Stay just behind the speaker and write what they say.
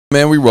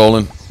Man, we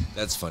rolling.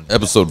 That's fun.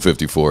 Episode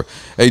 54.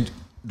 Hey,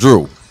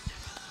 Drew,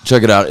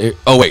 check it out.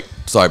 Oh, wait.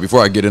 Sorry, before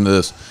I get into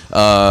this.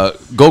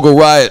 Go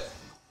Riot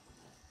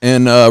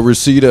in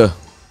Reseda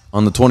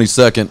on the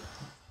 22nd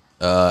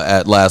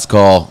at Last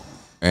Call,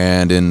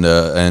 and in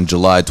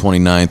July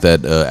 29th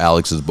at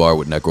Alex's Bar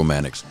with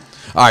Necromantics.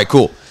 All right,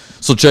 cool.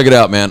 So check it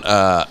out, man.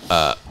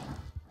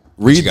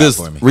 Read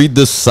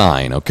this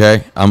sign,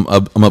 okay?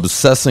 I'm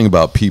obsessing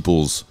about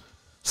people's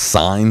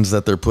signs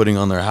that they're putting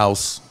on their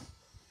house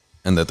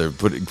and that they're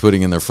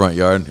putting in their front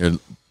yard. Here,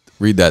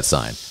 read that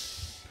sign.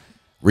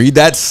 Read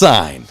that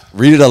sign.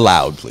 Read it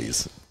aloud,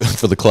 please,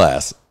 for the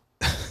class.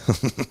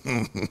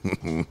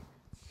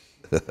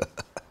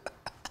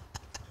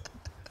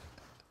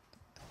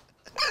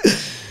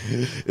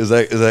 Is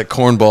that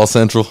cornball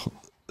central?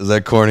 Is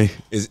that corny?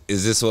 Is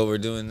this what we're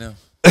doing now?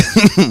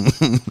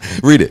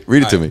 Read it.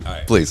 Read it to me,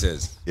 please. It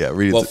says, yeah,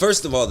 read it. Well,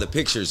 first of all, the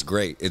picture's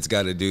great. It's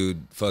got a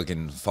dude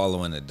fucking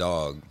following a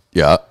dog.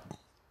 Yeah.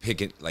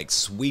 Picking, like,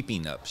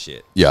 sweeping up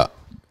shit. Yeah.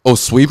 Oh,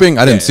 sweeping?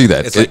 I didn't see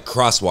that. It's like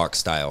crosswalk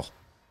style.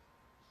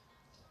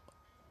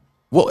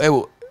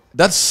 Well,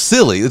 that's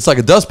silly. It's like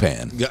a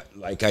dustpan. Yeah,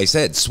 like I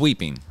said,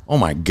 sweeping. Oh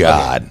my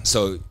God. Okay,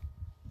 so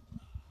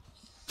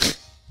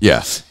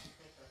yeah.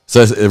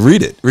 So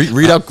read it.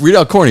 Read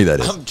how corny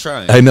that is. I'm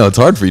trying. I know it's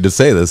hard for you to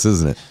say this,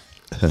 isn't it?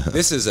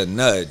 This is a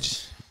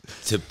nudge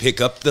to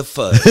pick up the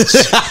fudge.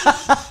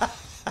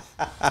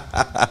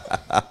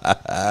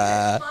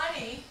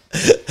 Funny.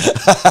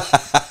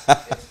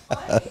 It's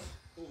funny.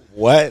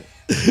 What?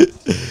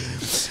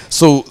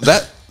 So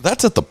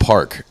that's at the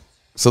park.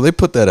 So they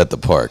put that at the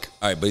park.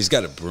 All right, but he's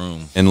got a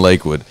broom in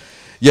Lakewood.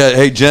 Yeah,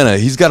 hey Jenna,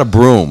 he's got a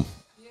broom.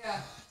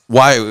 Yeah.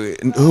 Why?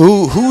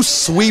 Who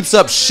sweeps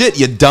up shit?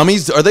 You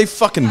dummies? Are they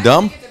fucking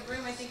dumb? I think it's a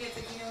broom. I think it's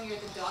like, you're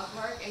at the dog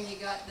park and you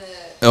got the.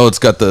 Oh, it's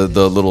got the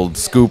little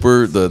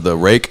scooper, the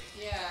rake.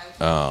 Yeah.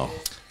 Oh,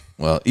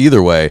 well,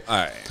 either way. All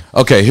right.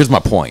 Okay, here's my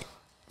point.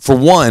 For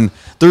one,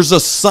 there's a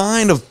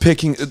sign of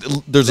picking.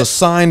 There's a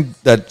sign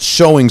that's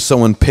showing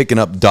someone picking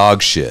up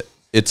dog shit.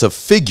 It's a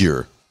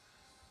figure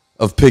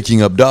of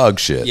picking up dog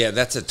shit. Yeah,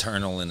 that's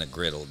eternal in a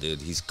griddle,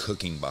 dude. He's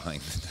cooking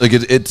behind it. Like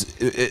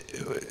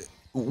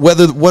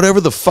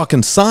whatever the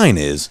fucking sign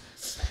is,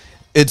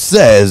 it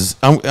says.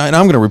 I'm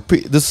gonna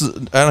repeat. This is.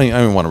 I don't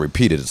even want to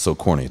repeat it. It's so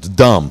corny. It's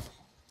dumb.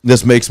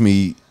 This makes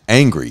me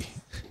angry.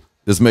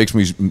 This makes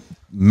me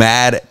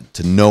mad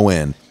to no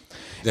end.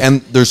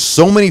 And there's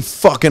so many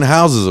fucking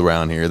houses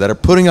around here that are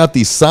putting out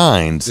these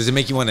signs. Does it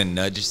make you want to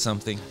nudge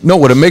something? No,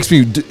 what it makes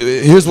me do,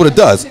 here's what it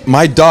does.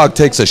 My dog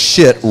takes a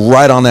shit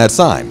right on that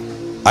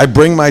sign. I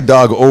bring my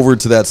dog over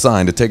to that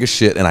sign to take a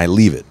shit, and I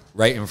leave it.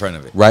 Right in front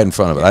of it. Right in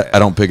front of it. Yeah. I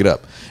don't pick it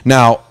up.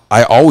 Now,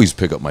 I always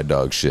pick up my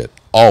dog's shit.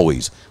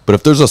 Always. But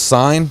if there's a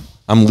sign,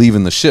 I'm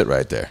leaving the shit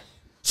right there.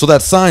 So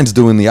that sign's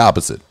doing the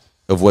opposite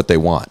of what they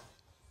want.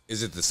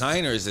 Is it the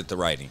sign or is it the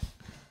writing?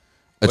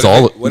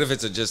 What if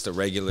it's just a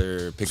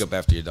regular pick up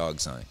after your dog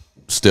sign?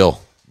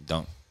 Still.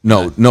 Don't.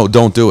 No,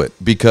 don't do it,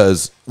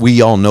 because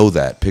we all know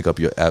that. Pick up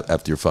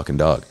after your fucking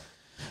dog.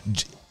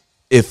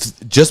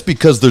 If just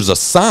because there's a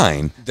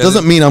sign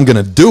doesn't mean I'm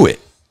gonna do it.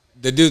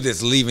 The dude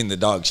that's leaving the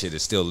dog shit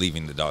is still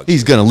leaving the dog.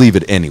 He's gonna leave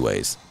it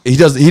anyways. He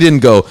didn't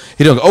go.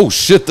 Oh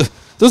shit!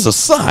 There's a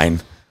sign.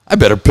 I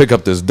better pick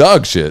up this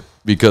dog shit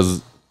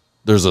because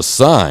there's a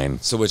sign.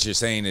 So what you're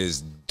saying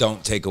is,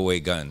 don't take away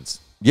guns.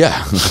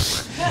 Yeah.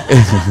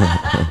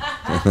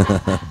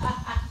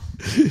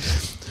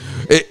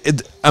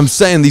 I'm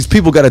saying these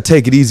people got to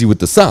take it easy with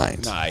the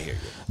signs. Nah, I hear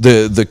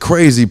you. The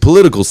crazy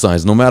political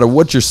signs, no matter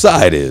what your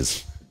side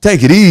is,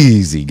 take it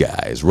easy,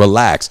 guys.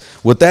 Relax.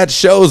 What that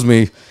shows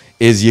me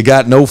is you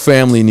got no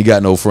family and you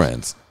got no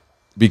friends.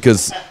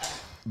 Because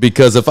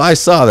if I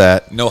saw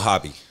that. No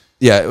hobby.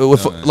 Yeah.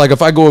 Like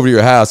if I go over to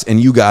your house and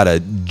you got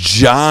a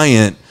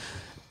giant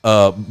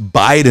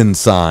Biden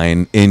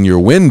sign in your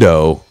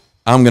window,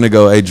 I'm going to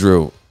go, hey,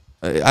 Drew,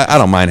 I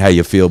don't mind how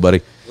you feel,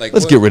 buddy.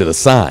 Let's get rid of the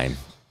sign.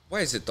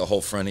 Why is it the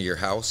whole front of your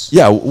house?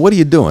 Yeah, what are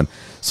you doing?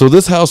 So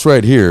this house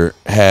right here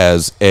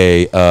has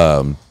a,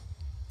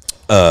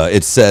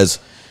 it says,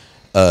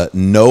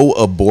 no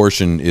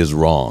abortion is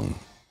wrong.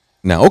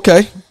 Now,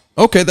 okay,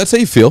 that's how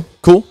you feel.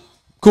 Cool,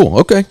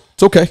 okay,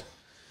 it's okay.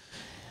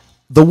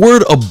 The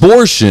word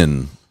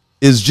abortion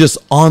is just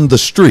on the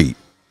street.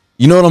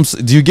 You know what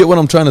do you get what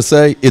I'm trying to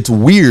say? It's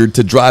weird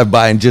to drive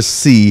by and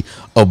just see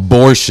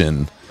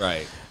abortion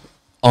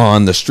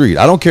on the street.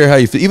 I don't care how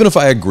you feel, even if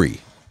I agree.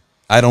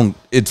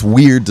 It's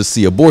weird to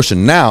see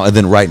abortion now, and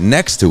then right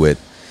next to it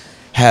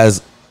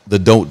has the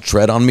 "Don't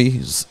Tread on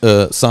Me"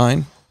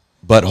 sign.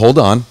 But hold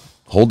on,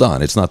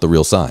 it's not the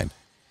real sign.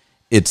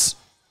 It's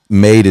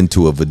made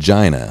into a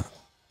vagina.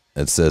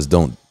 It says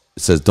 "Don't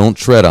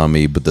tread on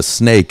me," but the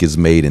snake is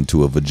made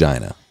into a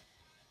vagina.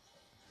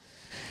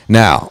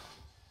 Now,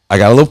 I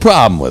got a little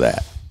problem with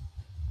that.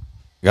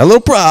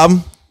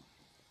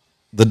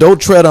 The "Don't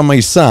Tread on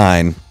Me"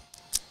 sign,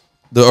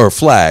 or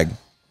flag.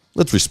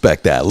 Let's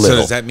respect that a little. So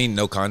does that mean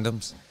no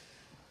condoms?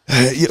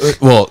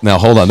 Well, now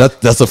hold on.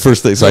 That's the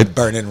first thing. So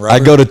Burning I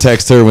rubber. go to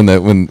text her when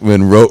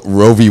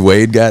Roe v.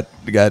 Wade got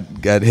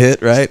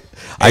hit, right?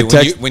 Hey, I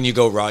text when you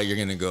go raw, you're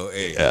gonna go,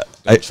 hey, I-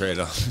 don't trade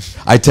on.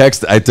 I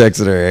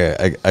texted her.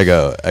 Hey, I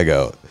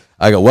go.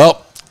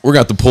 Well, we're gonna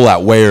have to pull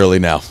out way early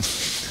now.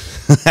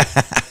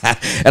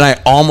 And I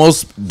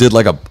almost did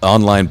like a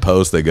online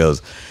post that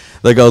goes,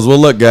 well,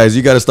 look, guys,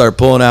 you got to start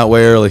pulling out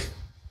way early.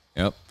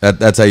 Yep.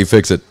 That's how you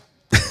fix it.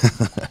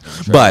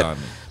 But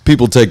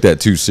people take that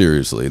too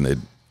seriously, and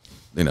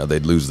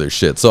they'd lose their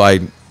shit. So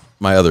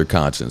my other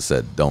conscience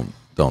said, don't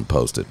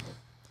post it.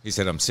 He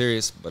said, I'm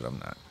serious, but I'm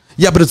not.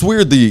 Yeah, but it's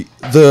weird.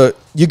 The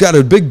you got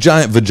a big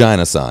giant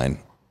vagina sign.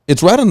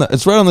 It's right on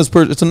this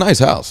person. It's a nice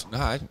house.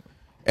 No,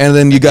 And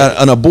then you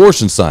got an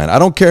abortion sign. I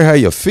don't care how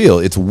you feel.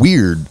 It's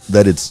weird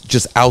that it's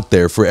just out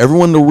there for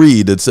everyone to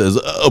read. It says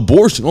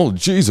abortion. Oh,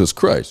 Jesus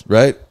Christ,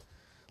 right?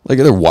 Like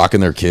they're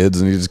walking their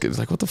kids, and you just get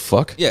like, what the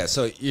fuck? yeah,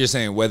 so you're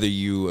saying whether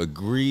you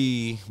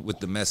agree with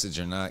the message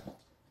or not,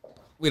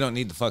 we don't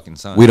need the fucking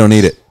sign. We don't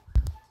need it.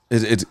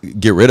 It's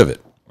get rid of it.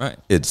 Right.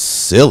 It's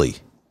silly.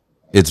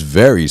 It's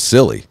very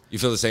silly. You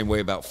feel the same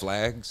way about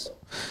flags?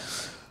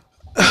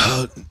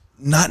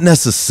 Not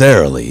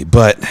necessarily,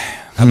 but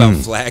How about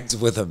flags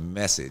with a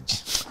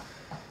message?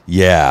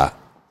 yeah.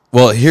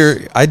 Well,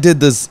 here I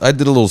did a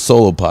little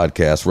solo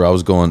podcast where I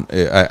was going.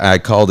 I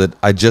called it.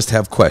 I just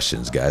have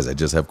questions, guys. I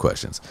just have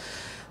questions.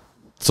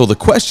 So the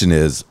question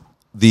is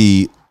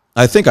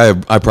I think I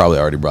probably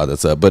already brought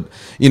this up, but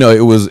it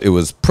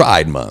was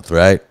Pride Month,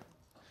 right?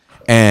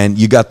 And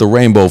you got the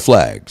rainbow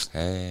flags.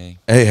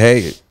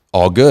 Hey,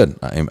 all good.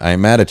 I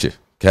ain't mad at you.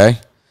 Okay,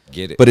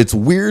 Get it. but it's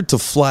weird to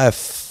fly a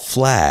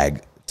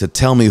flag to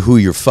tell me who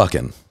you're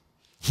fucking.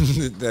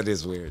 That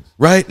is weird.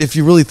 Right? If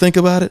you really think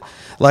about it.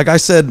 Like I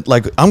said,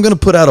 I'm going to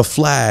put out a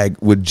flag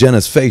with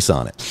Jenna's face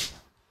on it.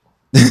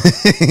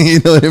 You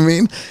know what I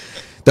mean?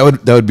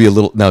 That would be a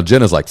little. Now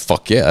Jenna's like,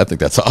 fuck yeah, I think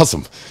that's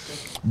awesome.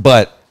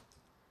 But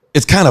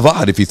it's kind of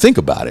odd if you think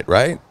about it,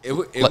 right? It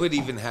would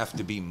even have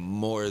to be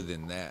more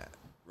than that,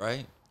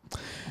 right?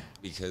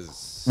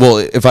 Because Well,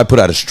 if I put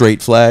out a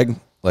straight flag,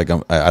 like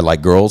I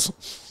like girls.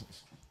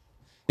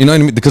 You know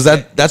what I mean? Because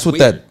that's what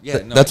weird. Yeah,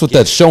 no, that's I what get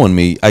that's it. showing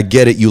me. I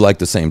get it. You like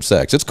the same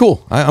sex. It's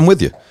cool. I'm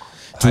with you.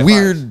 It's High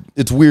weird. five.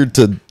 It's weird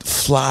to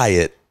fly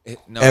it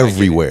No, I get it.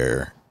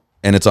 everywhere,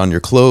 and it's on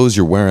your clothes.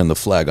 You're wearing the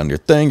flag on your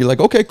thing. You're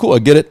like, okay, cool. I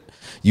get it.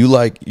 You're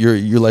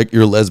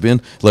a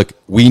lesbian. Look,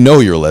 we know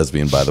you're a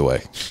lesbian. By the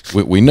way,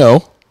 we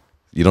know.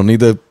 You don't need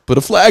to put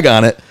a flag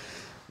on it.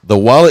 The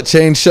wallet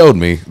chain showed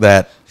me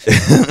that.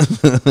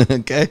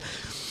 Okay.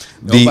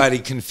 nobody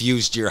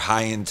confused your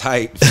high and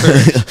tight.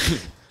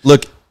 For,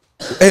 Look,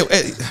 hey,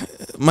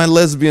 my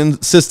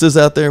lesbian sisters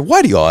out there,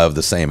 why do y'all have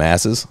the same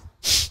asses?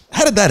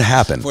 How did that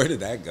happen? where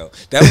did that go?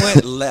 That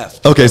went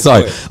left. Okay, real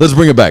sorry. quick. Let's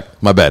bring it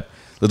back. My bad.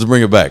 Let's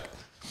bring it back.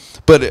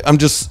 But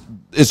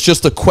it's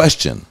just a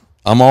question.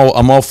 I'm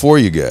all for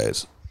you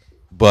guys.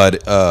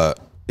 But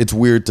it's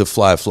weird to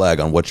fly a flag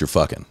on what you're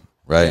fucking,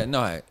 right? Yeah,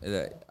 no,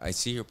 I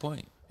see your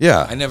point.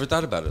 Yeah. I never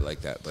thought about it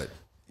like that, but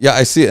Yeah,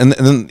 I see it. And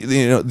then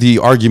the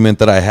argument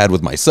that I had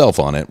with myself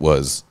on it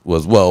was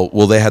well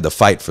they had to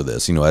fight for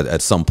this.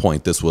 At some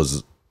point this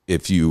was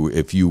if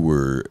you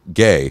were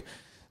gay,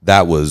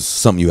 that was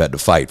something you had to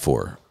fight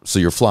for. So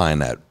you're flying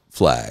that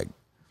flag.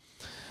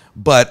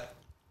 But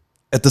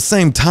at the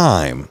same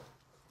time,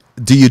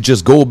 do you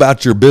just go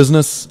about your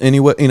business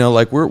anyway?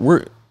 Like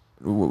we're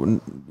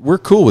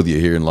cool with you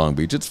here in Long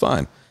Beach. It's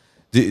fine.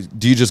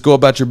 Do you just go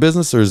about your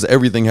business, or does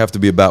everything have to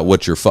be about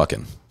what you're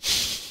fucking?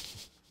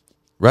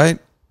 Right?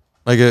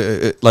 Like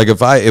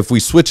if we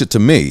switch it to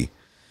me,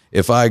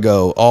 if I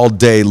go all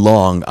day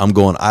long, I'm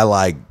going, I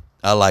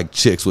like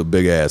chicks with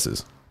big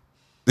asses.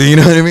 You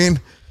know what I mean?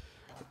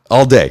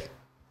 All day.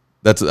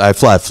 I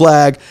fly a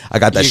flag. I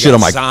got that You shit got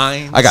on my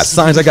signs. I got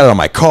signs. I got it on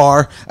my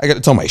car.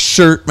 It's on my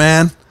shirt,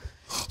 man.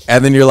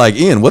 And then you're like,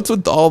 Ian, what's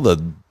with all the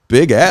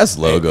big ass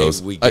logos?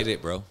 Hey, we get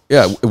it, bro.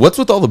 Yeah, what's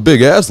with all the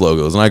big ass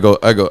logos? And I go,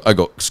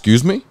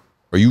 excuse me?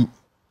 Are you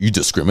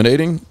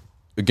discriminating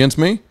against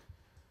me?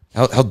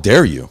 How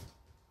dare you?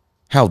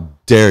 How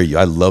dare you?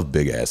 I love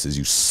big asses,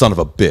 you son of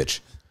a bitch.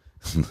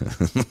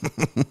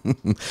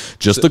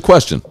 Just a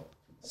question.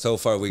 So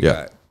far we Yeah.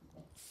 got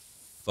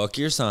fuck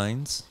your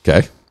signs.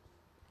 Okay.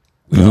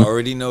 We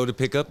already know to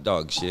pick up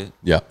dog shit.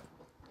 Yeah.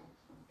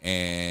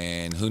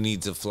 And who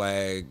needs a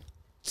flag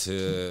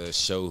to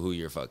show who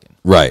you're fucking?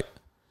 Right.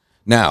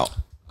 Now,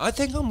 I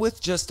think I'm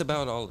with just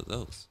about all of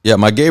those. yeah,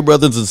 my gay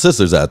brothers and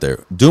sisters out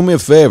there, do me a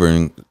favor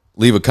and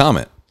leave a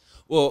comment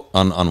Well,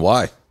 on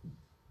why.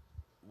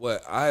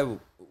 what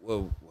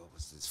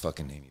was his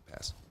fucking name he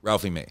passed?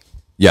 Ralphie May,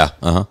 Yeah.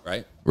 Uh-huh.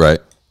 right? Right.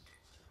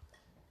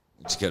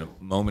 Just get a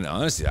moment of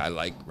honesty. I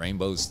like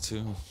rainbows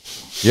too.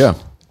 Yeah.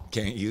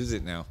 Can't use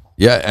it now.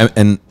 Yeah,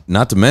 and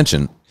not to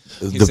mention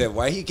He said,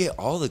 why you get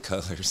all the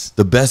colors?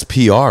 the best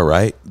PR,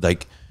 right?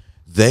 Like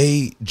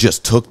they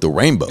just took the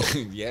rainbow.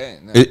 Yeah.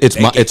 No,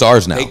 It's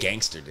ours now. They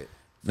gangstered it.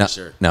 For Now,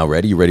 sure. now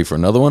ready? You ready for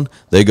another one?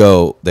 They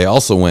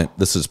also went,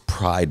 this is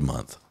Pride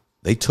Month.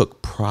 They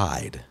took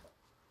pride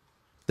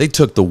They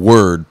took the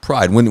word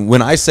pride.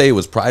 When I say it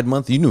was Pride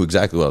Month, you knew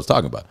exactly what I was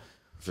talking about.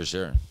 For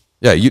sure.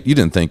 Yeah, you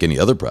didn't think any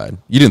other pride.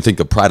 You didn't think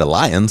of Pride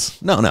Alliance.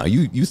 No,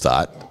 you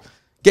thought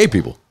gay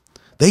people.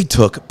 They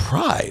took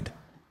pride.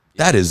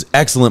 That is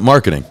excellent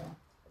marketing.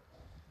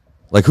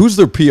 Like, who's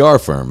their PR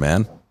firm,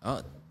 man?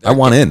 Oh, I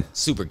want in.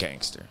 Super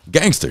gangster.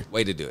 Gangster.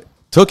 Way to do it.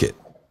 Took it.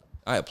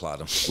 I applaud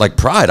them. Like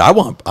pride. I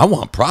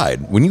want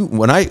pride. When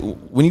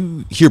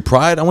you hear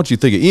pride, I want you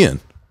to think of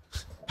Ian.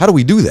 How do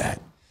we do that?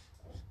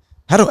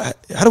 How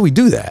do we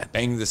do that?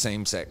 Bang the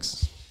same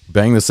sex.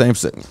 Bang the same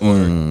sex.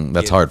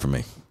 That's hard for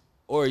me.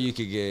 Or you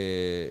could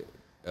get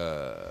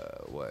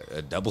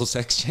a double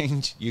sex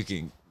change. You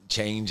can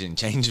change and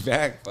change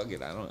back. Fuck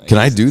it, I don't. Can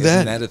I do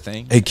that? Isn't that a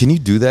thing? Hey, can you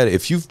do that?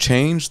 If you've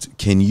changed,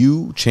 can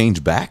you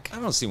change back? I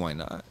don't see why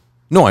not.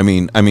 No, I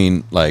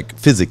mean, like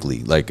physically,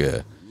 like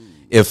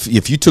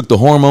if you took the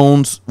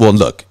hormones. Well,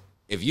 look,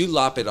 if you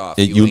lop it off,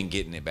 you ain't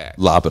getting it back.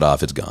 Lop it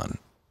off, it's gone.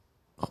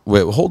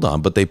 Wait, hold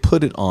on, but they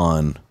put it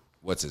on.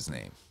 What's his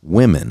name?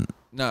 Women.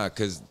 Nah,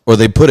 because or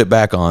they put it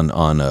back on.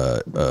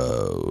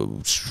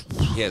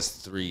 He has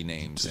 3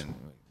 names, and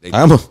they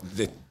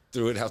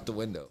threw it out the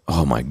window.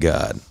 Oh my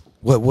God!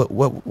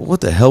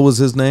 What the hell was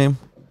his name?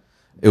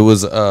 It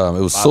was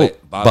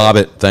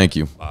Bobbitt. Thank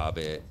you.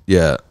 Bobbitt.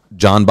 Yeah,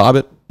 John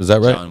Bobbitt. Is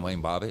that right? John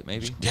Wayne Bobbitt,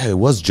 maybe. Yeah, it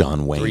was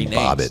John Wayne 3 names.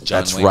 Bobbitt.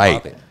 John That's Wayne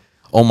right. Bobbitt.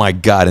 Oh my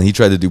God! And he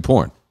tried to do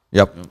porn.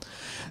 Yep.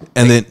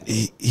 And then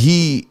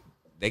he.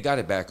 They got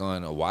it back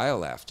on a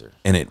while after.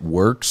 And it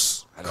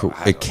works.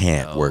 It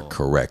can't know. work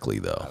correctly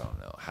though. I don't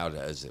know. How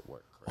does it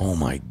work correctly? Oh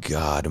my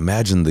God!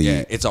 Imagine the.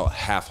 Yeah, it's all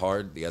half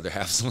hard. The other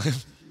half's limp.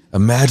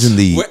 Imagine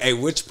the. Hey,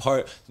 which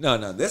part?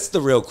 No, that's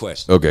the real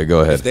question. Okay, go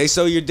ahead. If they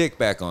sew your dick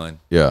back on,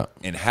 yeah,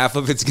 and half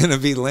of it's gonna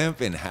be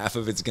limp and half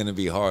of it's gonna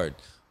be hard,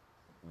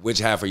 which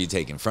half are you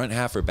taking? Front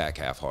half or back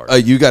half hard?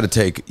 You got to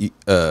take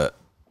the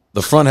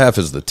front half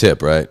is the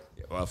tip, right?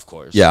 Yeah, well, of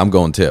course. Yeah, I'm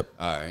going tip.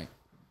 All right.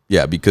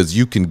 Yeah, because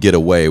you can get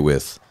away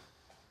with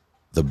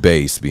the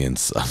base being.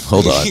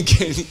 Hold on.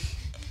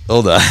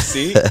 Hold on.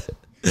 See.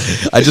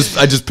 I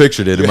just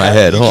pictured it in my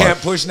head. You Hold can't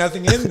on. push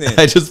nothing in there.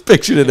 I just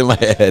pictured it in my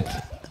head.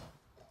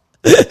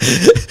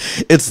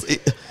 It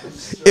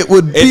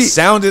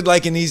sounded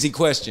like an easy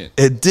question.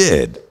 It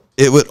did.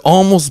 It would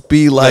almost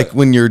be like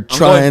when you're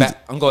trying.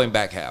 I'm going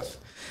back half.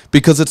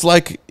 Because it's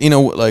like,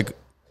 like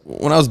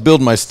when I was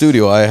building my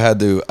studio, I had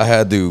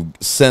to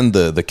send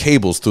the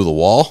cables through the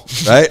wall,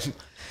 right?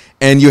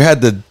 And you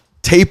had to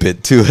tape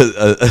it to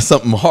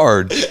something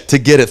hard to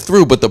get it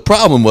through. But the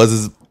problem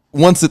was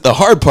once the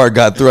hard part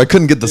got through, I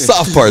couldn't get the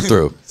soft part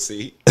through.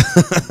 See?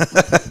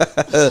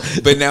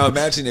 But now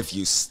imagine if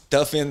you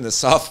stuff in the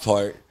soft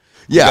part,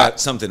 yeah, you got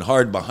something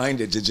hard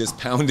behind it to just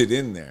pound it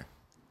in there.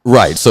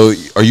 Right. So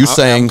are you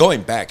saying... I'm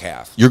going back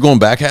half. You're going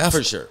back half?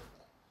 For sure.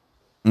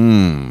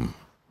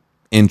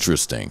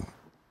 Interesting.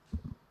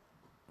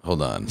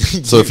 Hold on.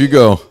 So if you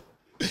go...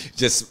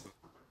 Just...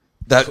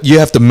 that you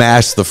have to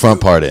mash the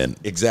front part in.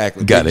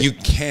 Exactly. Got but it. You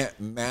can't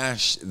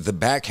mash the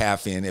back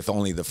half in if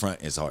only the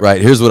front is hard.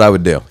 Right. Here's what I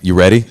would do. You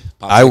ready?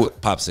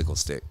 Popsicle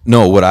stick.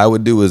 No, what I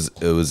would do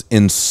is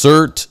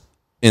insert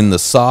in the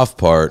soft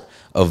part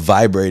a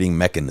vibrating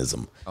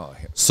mechanism. Oh,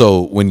 here.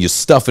 So when you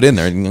stuff it in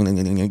there,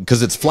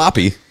 because it's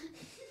floppy,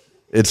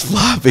 and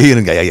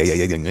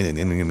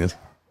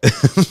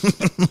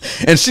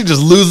she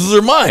just loses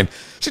her mind.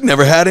 She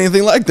never had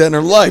anything like that in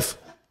her life.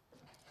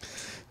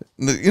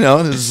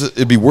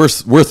 It'd be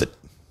worth it.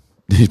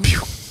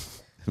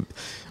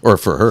 Or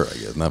for her, I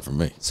guess, not for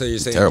me. So you're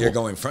saying Terrible. you're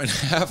going front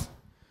half?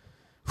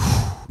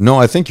 No,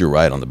 I think you're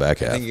right on the back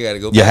half. I think you got to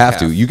go. You back have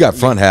half. to. You got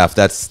front half.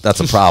 That's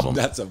a problem.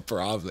 That's a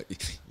problem.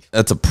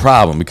 That's a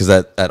problem because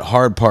that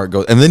hard part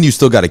goes, and then you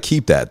still got to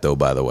keep that though.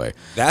 By the way,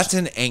 That's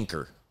an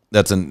anchor.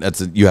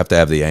 You have to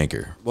have the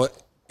anchor.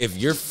 What if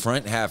your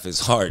front half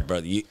is hard,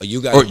 brother? You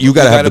got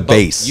to have the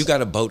base. You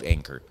got a boat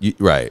anchor.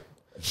 Right,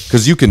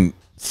 because you can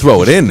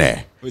throw it in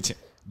there.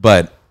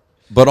 But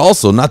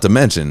also, not to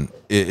mention,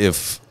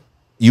 if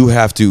you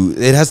have to,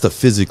 it has to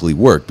physically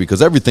work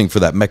because everything for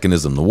that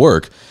mechanism to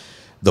work,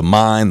 the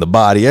mind, the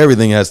body,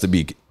 everything has to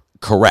be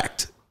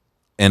correct.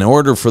 And in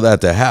order for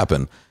that to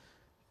happen,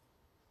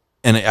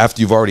 and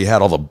after you've already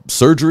had all the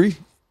surgery,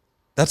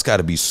 that's got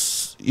to be,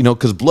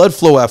 because blood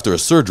flow after a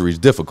surgery is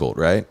difficult,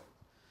 right?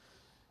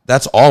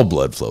 That's all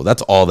blood flow.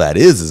 That's all that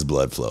is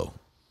blood flow.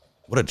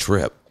 What a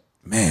trip.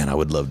 Man, I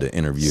would love to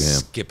interview him.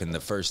 Skipping the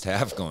first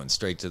half, going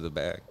straight to the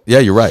back. Yeah,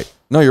 you're right.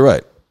 No, you're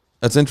right.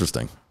 That's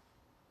interesting.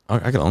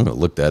 I'm going to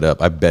look that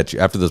up. I bet you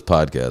after this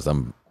podcast,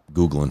 I'm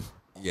Googling.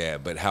 Yeah,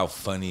 but how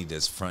funny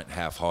does front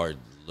half hard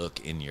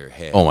look in your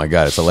head? Oh my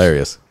God, it's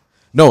hilarious.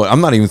 No,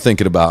 I'm not even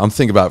thinking about. I'm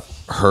thinking about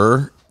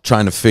her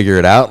trying to figure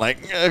it out.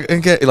 Like,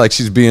 okay, like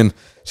she's being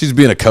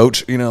a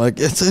coach. Like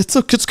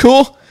it's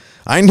cool.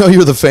 I know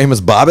you're the famous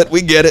Bobbitt.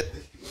 We get it.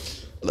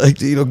 Like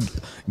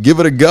give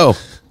it a go.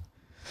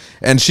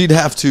 And she'd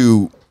have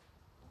to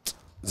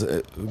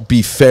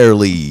be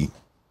fairly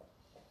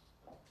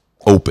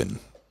open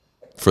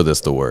for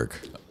this to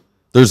work.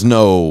 There's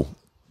no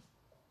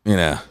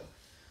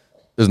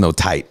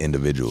tight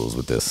individuals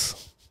with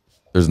this.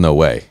 There's no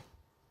way.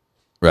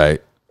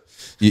 right?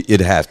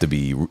 It'd have to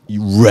be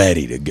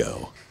ready to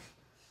go.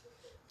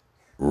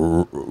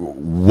 It'd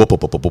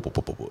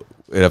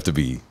have to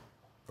be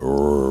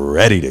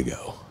ready to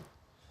go.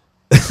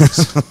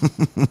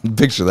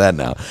 Picture that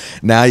now.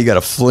 Now you got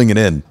to fling it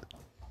in.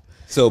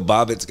 So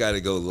Bobbitt's got to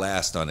go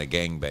last on a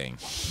gangbang.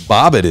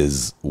 Bobbitt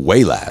is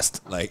way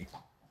last. Like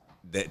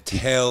the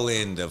tail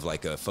end of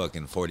like a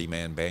fucking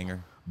 40-man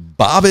banger.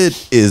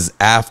 Bobbitt is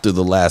after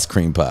the last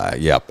cream pie.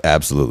 Yep,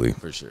 absolutely.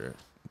 For sure.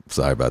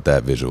 Sorry about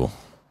that visual.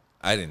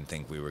 I didn't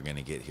think we were going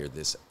to get here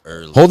this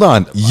early. Hold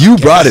on. You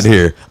brought it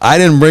here. I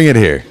didn't bring it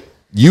here.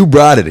 You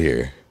brought it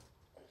here.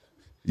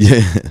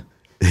 Yeah.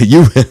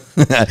 You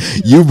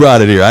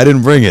brought it here. I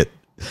didn't bring it.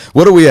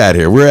 What are we at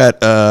here? We're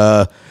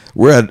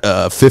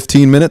at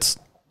 15 minutes.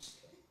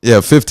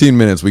 Yeah, 15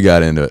 minutes we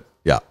got into it.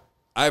 Yeah.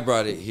 I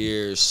brought it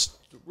here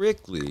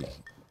strictly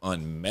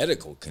on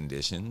medical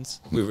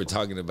conditions. We were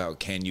talking about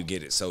can you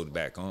get it sewed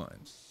back on?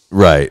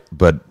 Right,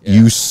 but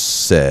you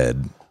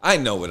said I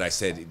know what I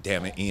said.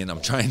 Damn it, Ian. I'm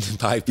trying to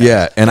bypass.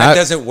 Yeah, and that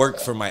doesn't work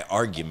for my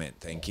argument.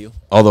 Thank you.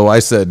 Although I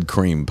said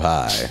cream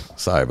pie.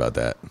 Sorry about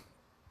that.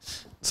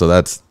 So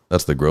that's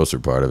the grosser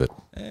part of it.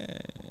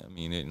 I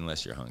mean,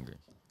 unless you're hungry.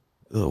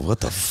 Ugh, what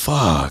the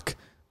fuck?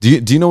 Do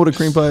you know what a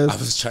cream pie is? I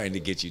was trying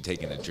to get you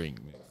taking a drink.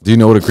 Do you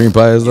know what a cream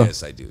pie is, though?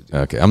 Yes, I do. Dude.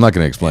 Okay, I'm not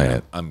going to explain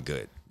it. I'm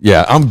good.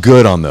 Yeah, I'm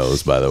good on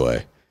those, by the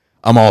way.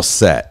 I'm all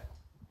set.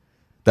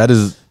 That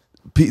is...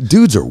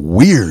 Dudes are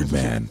weird,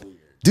 man.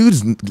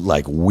 Dudes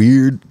like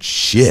weird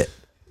shit.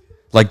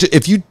 Like,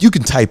 if you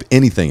can type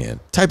anything in.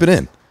 Type it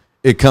in.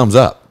 It comes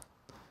up.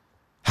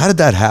 How did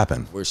that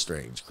happen? We're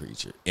strange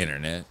creature.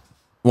 Internet.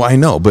 Well, I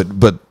know, but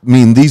I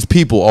mean, these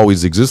people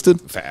always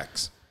existed.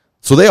 Facts.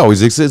 So they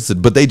always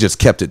existed, but they just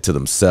kept it to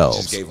themselves.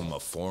 Just gave them a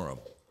forum.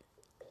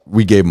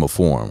 We gave them a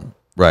forum,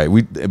 right?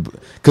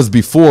 Because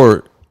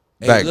before,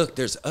 hey, look,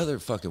 there's other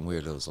fucking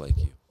weirdos like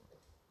you.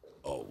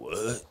 Oh,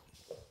 what?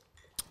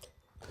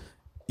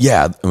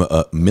 Yeah,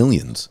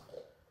 millions.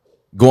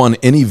 Go on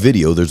any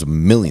video. There's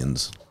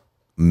millions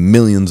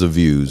of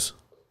views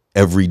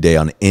every day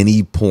on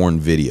any porn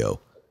video.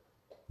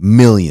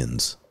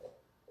 Millions.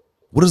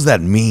 What does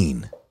that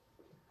mean?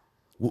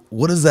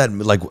 What does that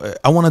mean? Like?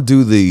 I want to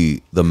do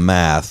the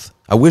math.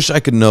 I wish I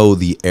could know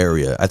the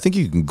area. I think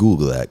you can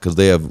Google that because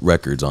they have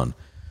records on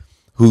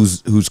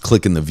who's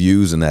clicking the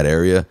views in that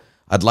area.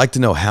 I'd like to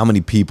know how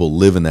many people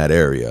live in that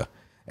area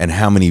and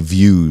how many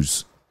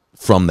views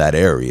from that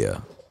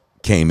area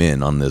came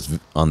in on these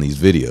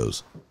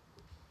videos.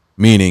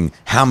 Meaning,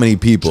 how many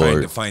people trying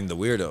are to find the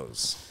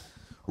weirdos?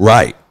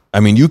 Right.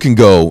 I mean, you can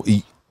go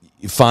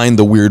find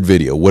the weird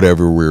video,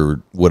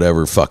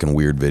 whatever fucking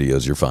weird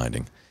videos you're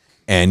finding,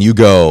 and you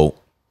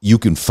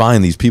can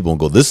find these people and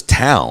go, this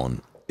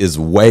town is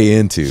way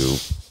into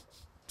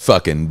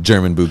fucking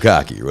German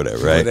bukkake or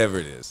whatever, right? Whatever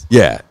it is.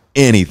 Yeah,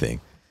 anything.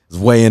 It's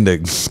way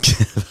into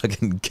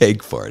fucking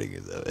cake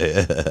farting.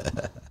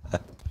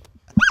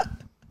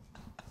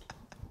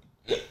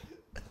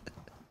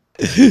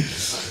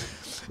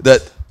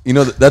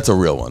 That's a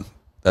real one.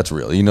 That's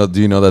real.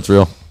 Do you know that's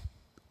real?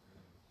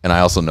 And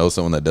I also know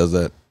someone that does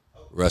that.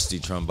 Rusty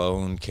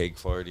trombone, cake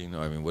farting.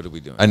 I mean, what are we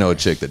doing? I know a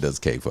chick that does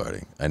cake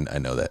farting. I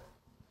know that.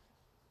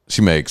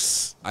 She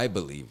makes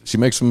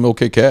some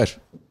okay cash.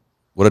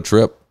 What a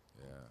trip.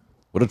 Yeah.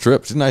 What a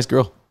trip. She's a nice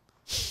girl.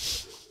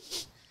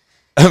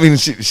 I mean,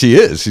 she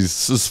is.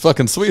 She's a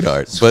fucking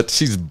sweetheart. But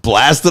she's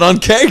blasted on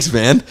cakes,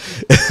 man.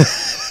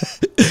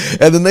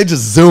 And then they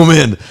just zoom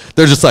in.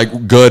 They're just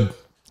like, good,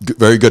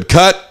 very good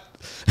cut.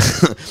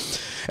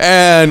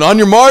 And on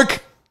your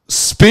mark,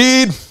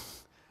 speed,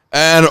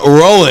 and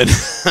rolling.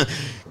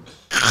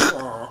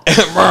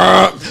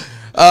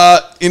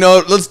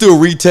 Let's do a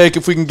retake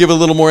if we can give it a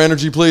little more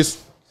energy,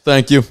 please.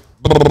 Thank you.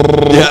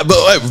 Yeah,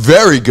 but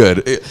very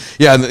good.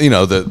 Yeah,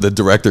 the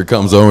director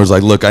comes over and is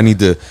like, "Look, I need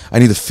to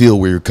feel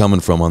where you're coming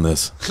from on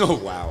this." Oh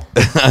wow.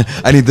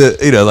 I need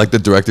to, like the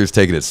director's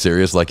taking it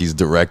serious, like he's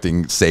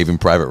directing Saving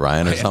Private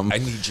Ryan or something.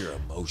 I need your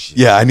emotion.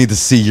 Yeah, I need to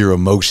see your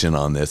emotion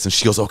on this. And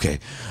she goes, "Okay,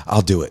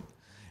 I'll do it."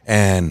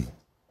 And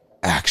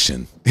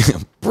action. It's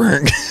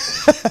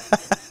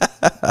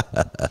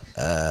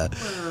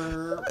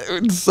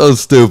so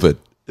stupid.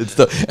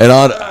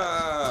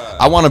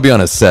 I want to be on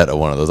a set of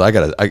one of those.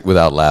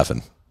 Without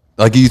laughing.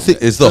 Like you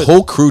think is the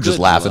whole crew just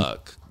laughing?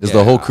 Luck. Is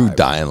the whole crew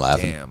dying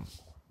laughing? Damn.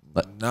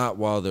 Not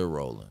while they're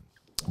rolling.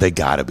 They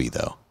gotta be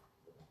though.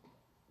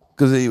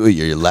 Because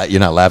you're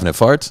not laughing at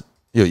farts.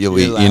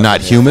 You're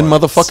not human,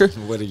 motherfucker.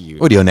 What are you?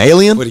 What are you, an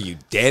alien? What are you,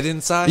 dead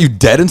inside? You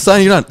dead inside?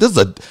 You're not. This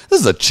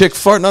is a chick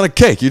fart, not a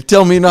cake. You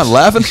tell me you're not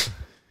laughing?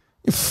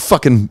 You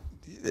fucking.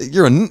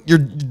 You're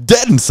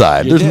dead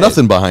inside. There's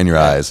nothing behind your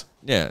eyes.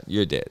 Yeah,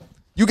 you're dead.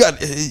 You got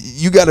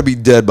to be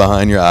dead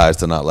behind your eyes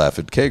to not laugh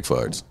at cake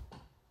farts.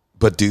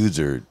 But dudes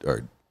are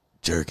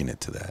jerking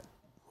it to that.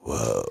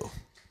 Whoa.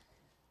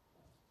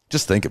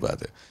 Just think about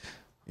that.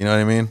 You know what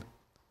I mean?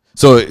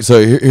 So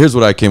here's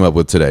what I came up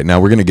with today.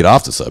 Now we're gonna get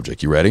off the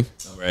subject. You ready?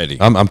 I'm ready.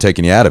 I'm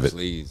taking you out of it.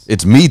 Please.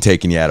 It's me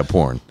taking you out of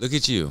porn. Look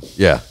at you.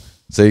 Yeah.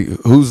 Say,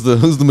 who's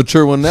the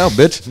mature one now,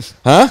 bitch?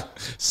 Huh?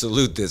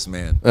 Salute this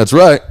man. That's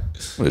right.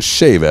 I'm gonna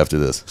shave after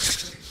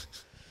this.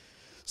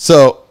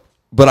 So,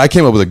 but I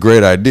came up with a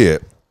great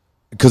idea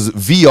because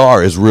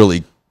VR is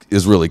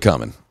really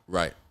coming.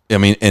 Right. I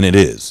mean, and it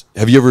is.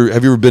 Have you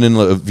ever been in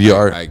a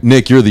VR?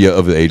 Nick, you're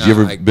of the age. You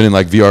ever been in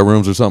like VR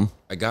rooms or something?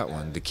 I got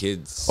one. The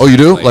kids. Oh, you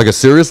do? Like a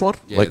serious one?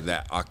 Yeah, like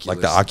that Oculus. Like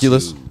the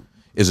Oculus? 2.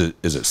 Is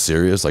it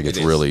serious? Like it's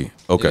is. really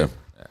okay.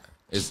 Yeah.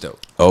 It's dope.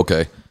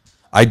 Okay.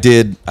 I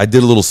did a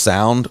little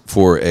sound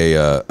for a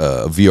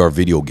VR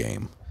video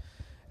game,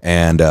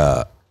 and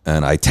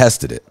I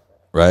tested it,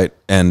 right?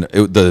 And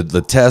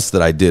the test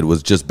that I did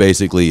was just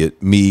basically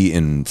me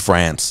in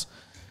France,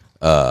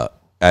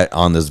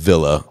 on this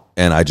villa,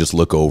 and I just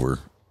look over,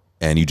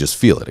 and you just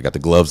feel it. I got the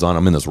gloves on.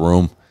 I'm in this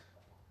room,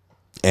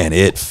 and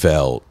it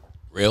felt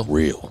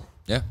real.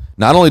 Yeah.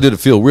 Not only did it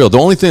feel real, the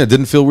only thing that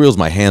didn't feel real is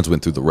my hands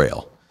went through the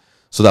rail.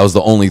 So that was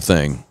the only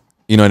thing.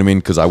 You know what I mean?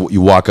 Because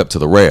you walk up to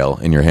the rail,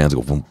 and your hands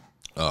go boom.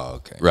 Oh,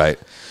 okay. Right.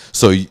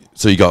 So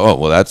you go, oh,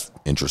 well, that's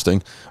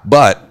interesting.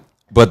 But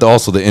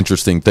also the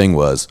interesting thing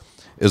is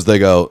they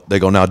go,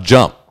 now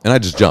jump. And I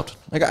just jumped.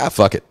 I go,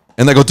 fuck it.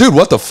 And they go, dude,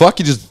 what the fuck?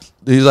 He's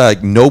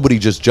like, nobody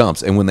just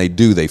jumps. And when they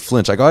do, they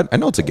flinch. I go, I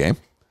know it's a game.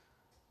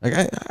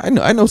 Like, I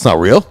know it's not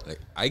real. Like,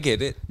 I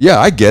get it. Yeah,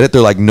 I get it.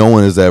 They're like, no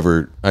one has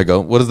ever. I go,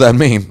 what does that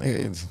mean?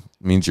 It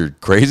means you're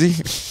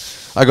crazy?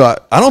 I go,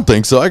 I don't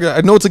think so.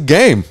 I know it's a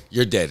game.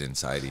 You're dead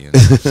inside, Ian.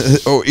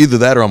 Or either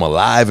that or I'm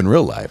alive in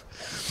real life.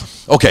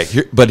 Okay,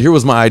 but here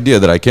was my idea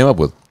that I came up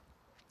with.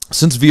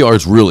 Since VR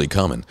is really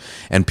coming,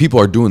 and people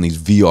are doing these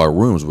VR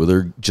rooms where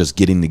they're just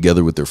getting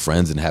together with their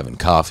friends and having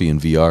coffee in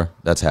VR,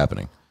 that's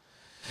happening.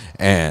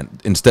 And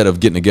instead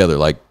of getting together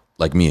like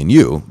me and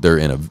you,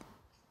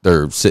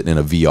 they're sitting in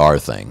a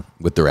VR thing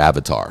with their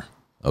avatar.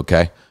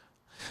 Okay,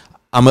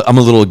 I'm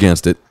a little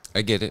against it.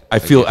 I get it. I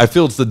feel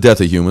it's the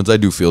death of humans. I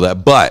do feel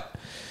that, but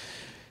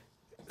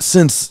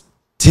since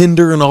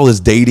Tinder and all this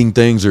dating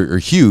things are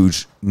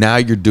huge, now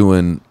you're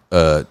doing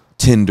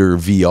Tinder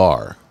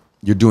VR.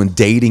 You're doing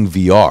dating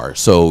VR.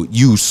 So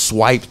you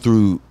swipe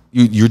through,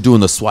 you're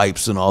doing the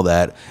swipes and all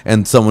that,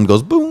 and someone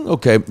goes, boom,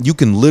 okay. You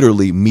can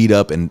literally meet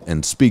up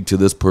and speak to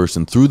this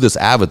person through this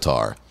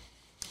avatar.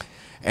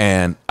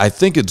 And I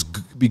think it's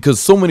because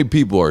so many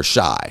people are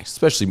shy,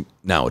 especially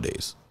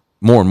nowadays.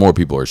 More and more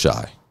people are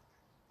shy,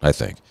 I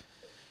think.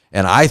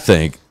 And I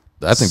think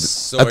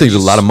there's a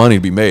lot of money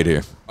to be made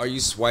here. Are you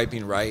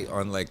swiping right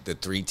on like the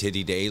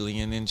 3-tittied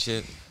alien and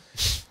shit?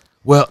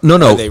 Well, no.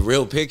 Are they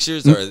real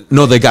pictures? Or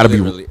no, they got to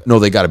be. No,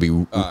 they got to be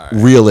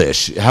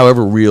real-ish.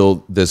 However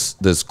real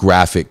this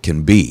graphic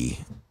can be.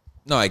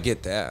 No, I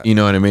get that. You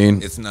know what I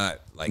mean? It's not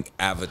like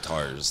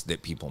avatars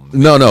that people make.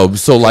 No.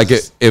 So like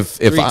if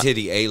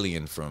 3-titty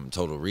alien from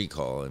Total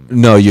Recall.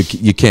 No,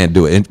 you can't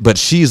do it. But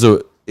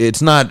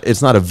it's not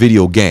a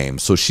video game,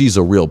 so she's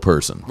a real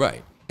person,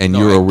 right? And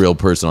you're a real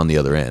person on the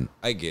other end.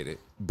 I get it.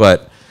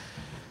 But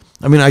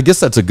I mean, I guess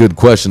that's a good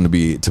question to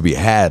be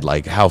had.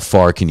 Like, how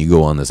far can you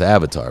go on this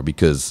avatar?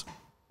 Because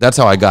that's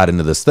how I got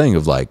into this thing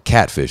of like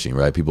catfishing,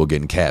 right? People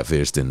getting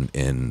catfished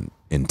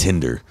in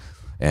Tinder.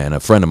 And a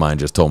friend of mine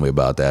just told me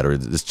about that. Or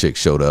this chick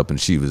showed up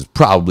and she was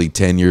probably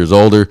 10 years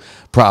older,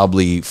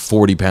 probably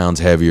 40 pounds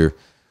heavier.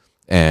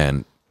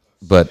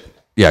 But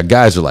yeah,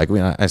 guys are like,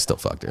 I still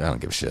fucked her. I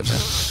don't give a shit, man.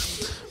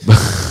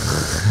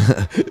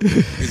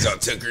 He's all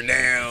took her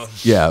down.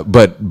 Yeah,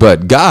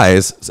 but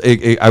guys,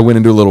 I went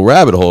into a little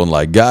rabbit hole, and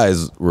like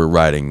guys were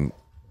writing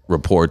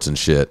reports and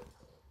shit.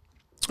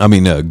 I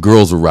mean,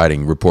 girls were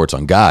writing reports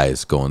on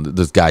guys. Going,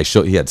 this guy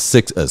he had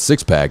a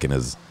six pack in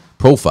his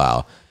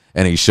profile,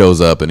 and he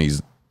shows up and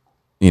he's,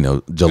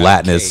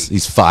 gelatinous.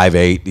 He's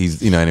 5'8".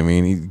 He's, you know what I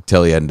mean. You can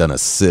tell he hadn't done a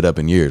sit up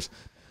in years.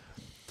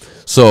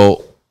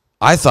 So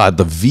I thought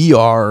the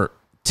VR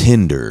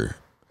Tinder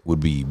would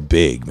be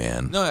big,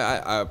 man.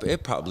 No,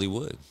 it probably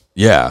would.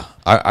 Yeah,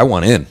 I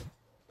want in.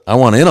 I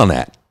want in on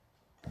that.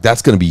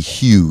 That's going to be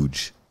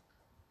huge.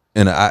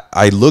 And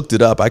I looked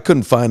it up. I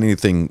couldn't find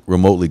anything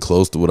remotely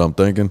close to what I'm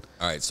thinking.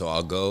 All right, so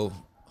I'll go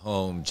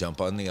home,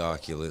 jump on the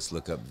Oculus,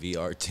 look up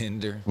VR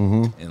Tinder,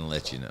 and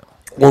let you know.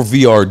 Or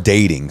VR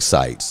dating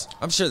sites.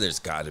 I'm sure there's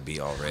got to be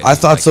already. I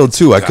thought so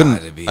too. I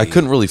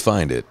couldn't really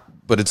find it.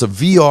 But it's a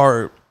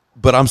VR.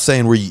 But I'm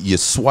saying where you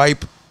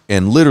swipe,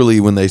 and literally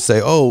when they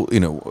say,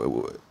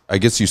 I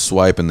guess you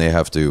swipe and they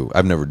have to.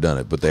 I've never done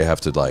it, but they have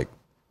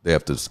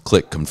to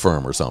click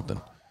confirm or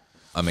something.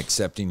 I'm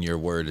accepting your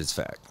word as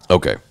fact.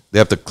 Okay, they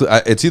have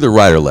to. It's either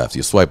right or left.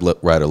 You swipe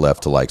right or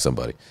left to like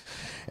somebody,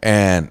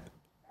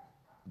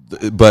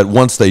 but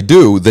once they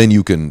do, then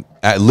you can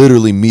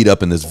literally meet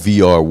up in this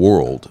VR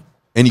world,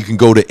 and you can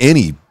go to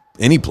any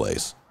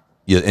place,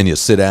 and you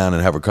sit down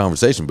and have a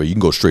conversation. But you can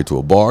go straight to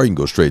a bar. You can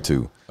go straight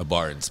to a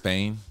bar in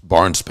Spain.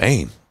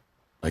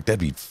 Like,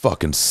 that'd be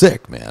fucking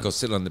sick, man. Go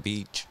sit on the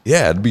beach.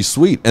 Yeah, it'd be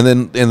sweet.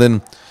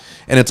 And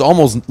it's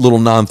almost a little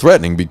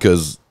non-threatening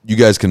because you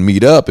guys can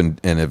meet up,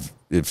 and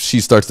if she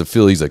starts to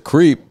feel he's a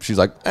creep, she's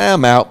like,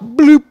 I'm out,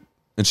 bloop,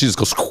 and she just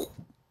goes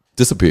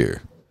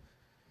disappear,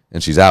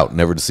 and she's out,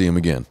 never to see him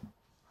again.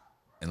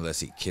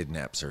 Unless he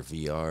kidnaps her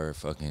VR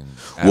fucking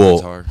Well,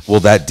 avatar. well,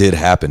 that did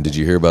happen. Did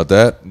you hear about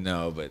that?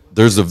 No, but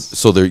There's a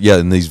so there yeah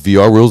in these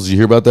VR worlds. Did you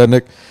hear about that,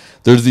 Nick?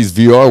 There's these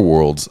VR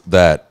worlds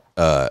that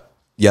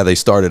they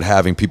started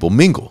having people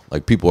mingle.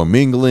 Like people are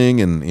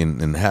mingling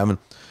and having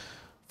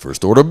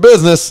first order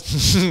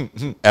business.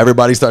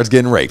 Everybody starts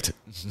getting raped.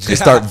 They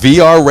start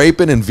VR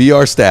raping and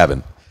VR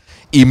stabbing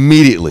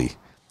immediately.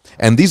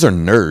 And these are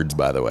nerds,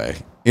 by the way.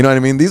 You know what I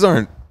mean? These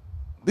aren't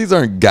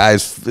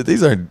guys.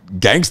 These aren't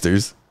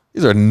gangsters.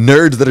 These are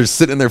nerds that are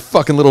sitting in their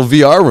fucking little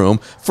VR room.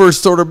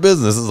 First order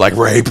business is like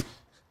rape.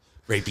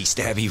 rapey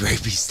stabby,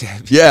 rapey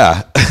stabby.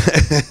 Yeah.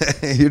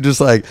 You're just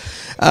like,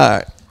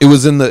 it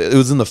was in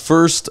the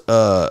first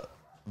of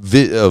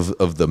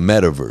the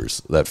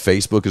metaverse that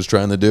Facebook is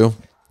trying to do,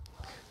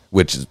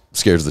 which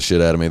scares the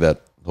shit out of me,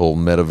 that whole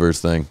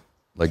metaverse thing.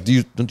 Like,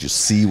 don't you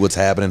see what's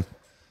happening?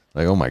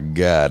 Like, oh my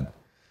God.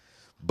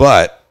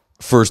 But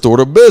first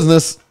order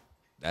business,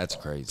 That's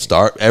crazy.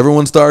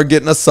 everyone started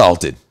getting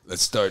assaulted.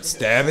 Let's start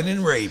stabbing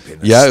and raping.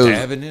 Yeah,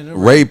 Stabbing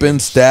and raping,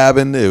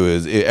 stabbing.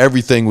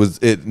 Everything was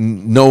it.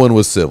 No one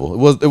was civil.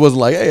 It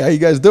wasn't like, hey, how you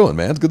guys doing,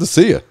 man? It's good to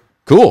see you.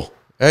 Cool.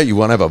 Hey, you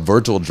want to have a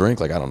virtual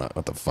drink? Like, I don't know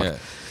what the fuck. Yeah.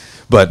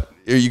 But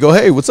here you go.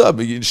 Hey, what's up?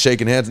 You're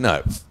shaking hands.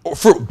 No,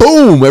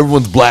 boom!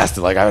 Everyone's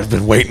blasted. Like, I've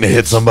been waiting to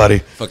hit somebody.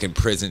 Fucking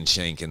prison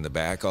shank in the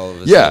back. All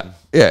of a Yeah, sudden.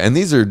 yeah. And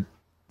these are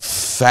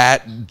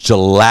fat,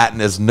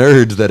 gelatinous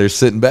nerds that are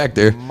sitting back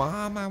there.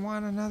 Mom, I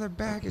want another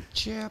bag of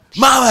chips.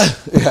 Mama,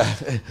 yeah.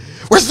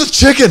 Where's the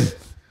chicken?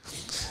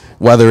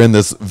 While they're in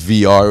this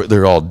VR,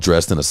 they're all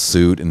dressed in a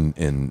suit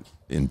in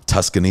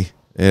Tuscany,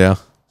 you know.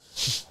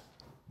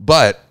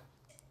 But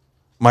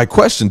my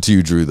question to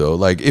you, Drew, though,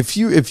 like if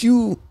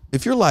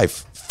your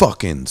life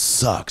fucking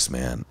sucks,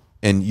 man,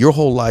 and your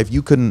whole life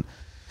you couldn't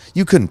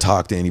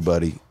talk to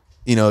anybody,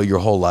 you know, your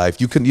whole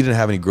life you didn't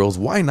have any girls.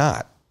 Why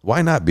not?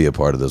 Why not be a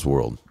part of this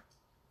world?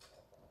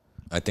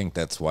 I think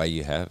that's why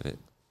you have it.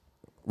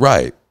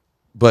 Right.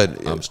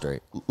 But I'm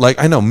straight. Like,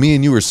 I know me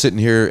and you were sitting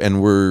here and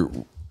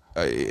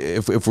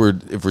if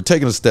we're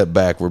taking a step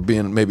back, we're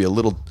being maybe a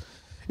little,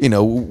 you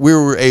know, we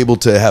were able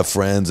to have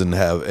friends and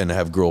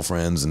have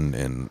girlfriends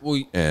and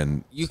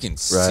you can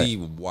see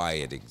why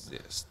it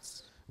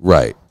exists.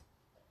 Right.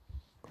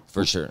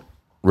 For sure.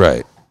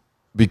 Right.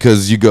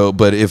 Because you go,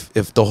 but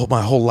if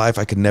my whole life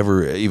I could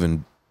never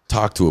even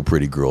talk to a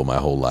pretty girl my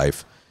whole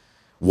life,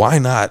 why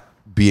not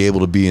be able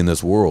to be in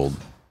this world?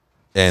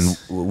 And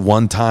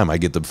one time I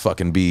get to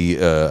fucking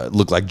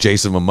look like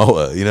Jason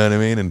Momoa, you know what I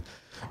mean? And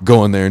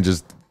go in there and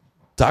just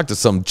talk to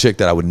some chick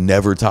that I would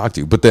never talk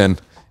to. But then,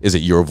 is it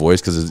your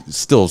voice? Because it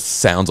still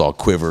sounds all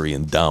quivery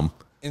and dumb.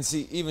 And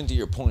see, even to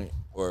your point,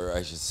 or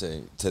I should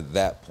say to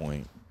that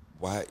point,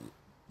 why...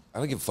 I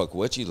don't give a fuck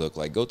what you look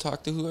like. Go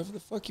talk to whoever the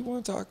fuck you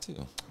want to talk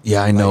to.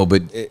 Yeah, I know,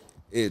 but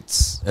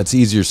that's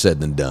easier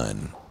said than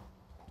done.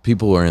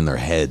 People are in their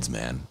heads,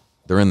 man.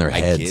 They're in their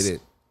heads.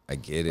 I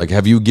get it. Like,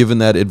 have you given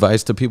that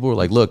advice to people?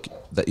 Like, look,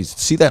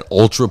 see that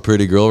ultra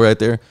pretty girl right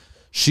there?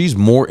 She's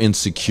more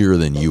insecure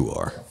than you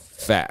are.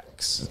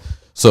 Facts.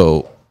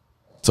 So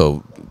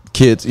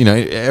kids, you know,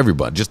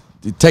 everybody, just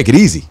take it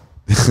easy.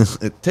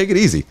 Take it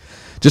easy.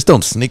 Just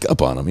don't sneak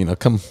up on them. You know,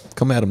 come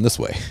at them this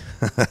way.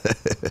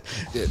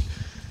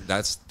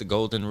 That's the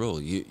golden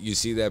rule. You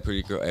see that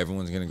pretty girl,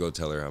 everyone's gonna go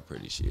tell her how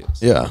pretty she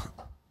is. Yeah.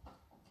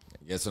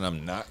 Guess what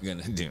I'm not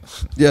gonna do?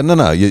 Yeah,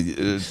 no.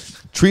 You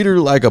treat her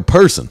like a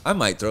person. I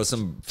might throw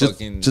some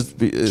fucking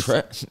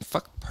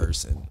fuck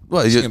person.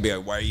 Well, she's gonna be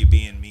like, "Why are you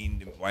being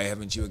mean? Why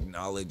haven't you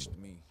acknowledged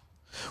me?"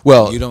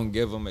 Well, you don't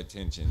give them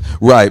attention,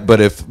 right?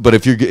 But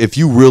if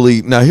you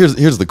really, now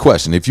here's the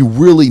question: if you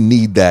really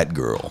need that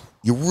girl,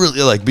 you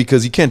really like,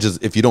 because you can't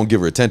just, if you don't give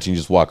her attention, you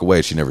just walk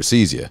away. She never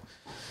sees you.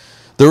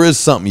 There is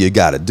something you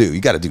got to do. You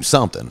got to do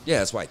something. Yeah,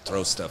 that's why I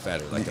throw stuff at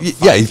her. Like a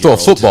yeah, you throw a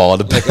football at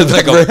the back of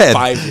her head.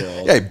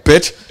 5-year-old. Hey,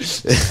 bitch.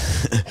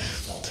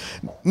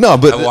 No,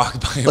 but I walk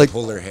by and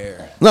pull her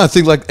hair. No, I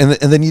think like, and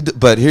then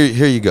but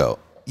here you go.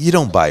 You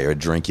don't buy her a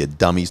drink, you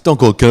dummies. Don't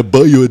go, can I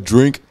buy you a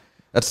drink?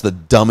 That's the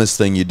dumbest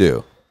thing you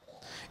do.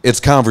 It's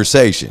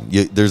conversation.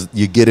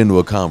 You get into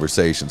a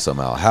conversation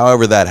somehow.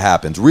 However that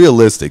happens,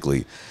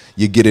 realistically,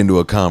 you get into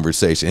a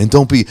conversation. And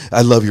don't be,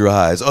 I love your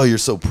eyes. Oh, you're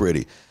so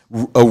pretty.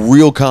 A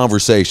real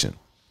conversation.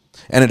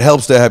 And it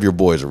helps to have your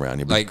boys around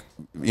you. Like,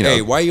 you know,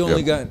 hey, why you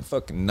only got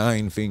fucking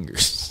 9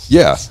 fingers?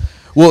 Yeah.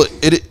 Well,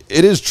 it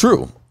is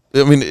true.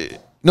 I mean,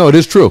 no, it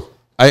is true.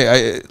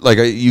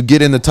 You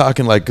get into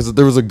talking, like, because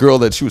there was a girl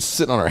that she was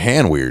sitting on her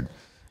hand weird,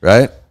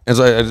 right? And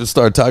so I just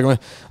started talking.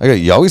 I go,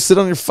 you always sit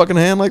on your fucking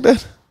hand like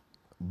that?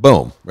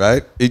 Boom,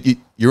 right?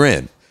 You're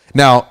in.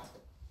 Now,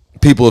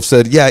 people have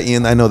said, yeah,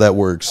 Ian, I know that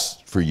works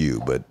for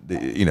you, but,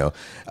 you know,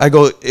 I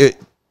go,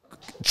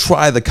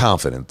 try the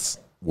confidence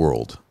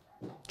world.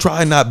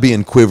 Try not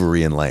being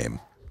quivery and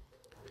lame.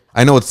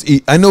 I know it's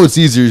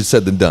easier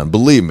said than done.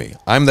 Believe me,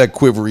 I'm that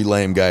quivery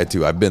lame guy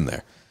too. I've been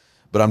there,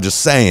 but I'm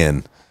just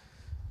saying,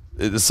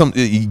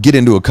 you get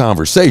into a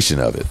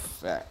conversation of it.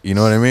 You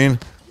know what I mean?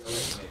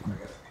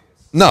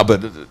 No,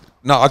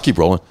 I'll keep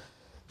rolling.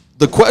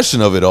 The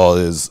question of it all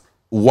is,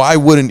 why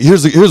wouldn't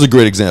here's a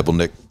great example,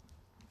 Nick,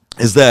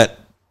 is that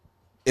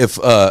if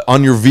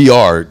on your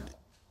VR,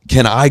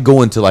 can I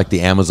go into like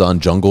the Amazon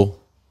jungle?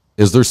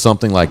 Is there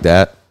something like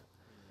that?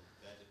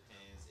 That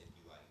depends if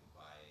you like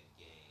buy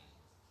a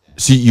game.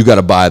 See, you got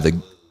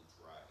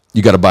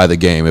to buy the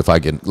game if I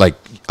can, like,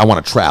 I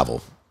want to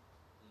travel.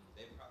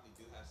 They probably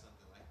do have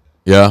something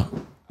like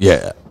that.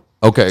 Yeah.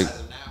 Okay. As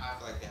of now, I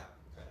feel like they have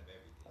kind of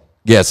everything.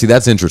 Yeah. See,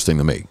 that's interesting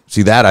to me.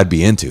 See, that I'd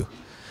be into,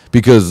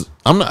 because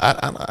I'm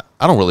not.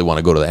 I don't really want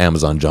to go to the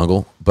Amazon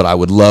jungle, but I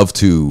would love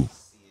to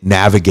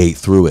navigate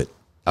through it.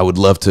 I would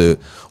love to,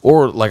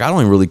 or like, I don't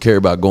even really care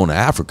about going to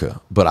Africa,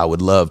 but I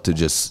would love to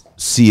just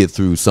see it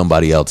through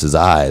somebody else's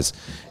eyes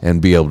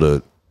and be able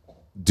to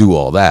do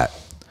all that.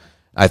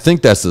 I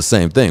think that's the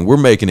same thing. We're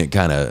making it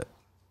kind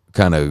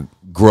of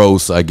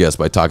gross, I guess,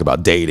 by talking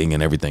about dating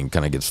and everything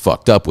kind of gets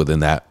fucked up within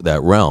that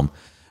realm.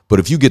 But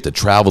if you get to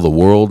travel the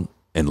world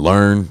and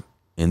learn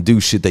and do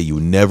shit that you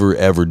never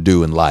ever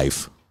do in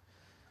life,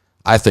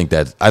 I think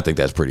that's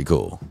pretty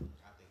cool.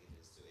 I think it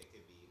is too. It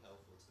could be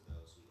helpful to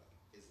those who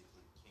like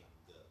physically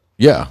can't go.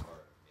 Yeah.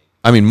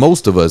 I mean,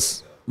 most of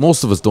us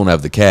don't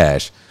have the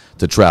cash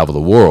to travel the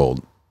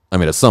world. I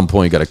mean, at some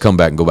point you got to come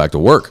back and go back to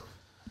work.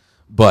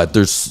 But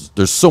there's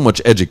so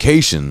much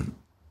education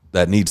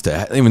that needs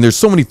to I mean, there's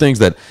so many things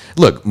that,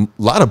 look, a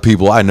lot of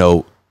people I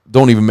know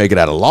don't even make it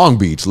out of Long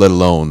Beach, let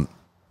alone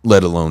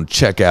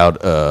check out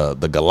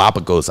the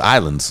Galapagos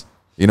Islands.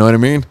 You know what I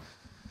mean?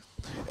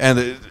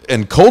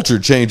 And culture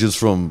changes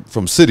from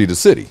city to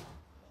city.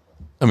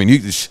 I mean,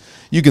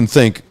 you can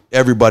think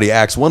everybody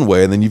acts one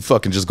way, and then you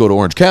fucking just go to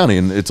Orange County,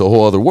 and it's a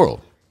whole other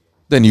world.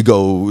 Then you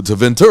go to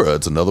Ventura,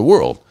 it's another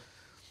world.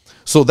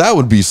 So that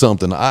would be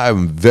something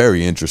I'm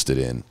very interested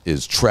in,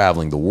 is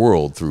traveling the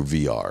world through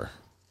VR.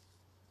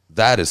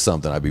 That is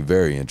something I'd be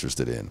very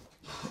interested in.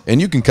 And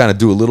you can kind of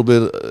do a little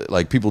bit,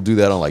 like people do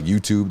that on like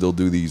YouTube. They'll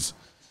do these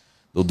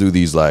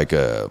like,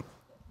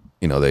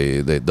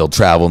 they'll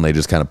travel and they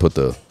just kind of put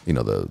the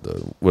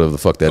whatever the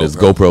fuck that is,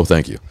 GoPro.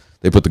 Thank you.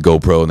 They put the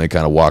GoPro and they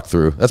kind of walk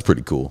through. That's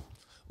pretty cool.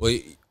 Well,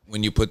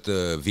 when you put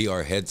the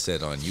VR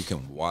headset on, you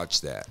can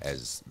watch that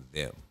as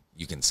them.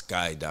 You can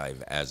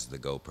skydive as the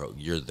GoPro.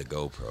 You're the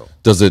GoPro.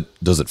 Does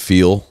it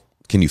feel?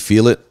 Can you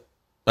feel it?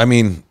 I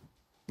mean,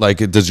 like,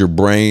 does your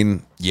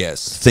brain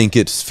Yes. think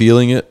it's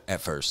feeling it?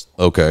 At first.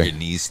 Okay. Your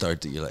knees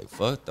start to, you're like,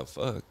 what the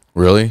fuck?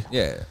 Really?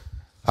 Yeah.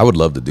 I would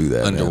love to do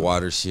that.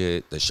 Underwater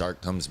shit. The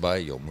shark comes by,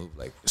 you'll move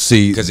like.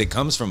 See, Because it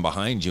comes from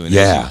behind you, and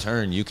Yeah. as you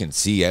turn, you can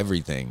see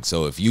everything.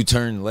 So if you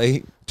turn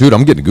late, dude,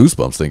 I'm getting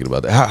goosebumps thinking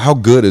about that. How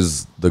good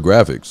is the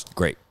graphics?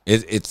 great.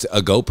 It's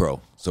a GoPro,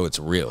 so it's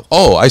real.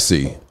 Oh, I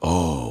see.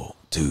 Oh,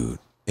 dude.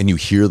 And you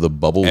hear the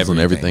bubbles and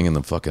Everything. everything and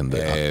the fucking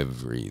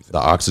Everything. the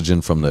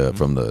oxygen from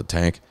the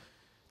tank.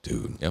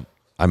 Dude. Yep.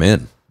 I'm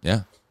in.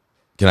 Yeah.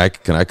 Can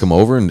I come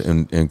over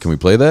and can we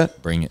play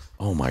that? Bring it.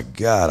 Oh my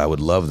God, I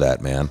would love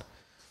that, man.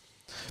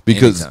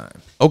 Because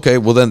Anytime. okay,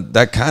 well then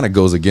that kind of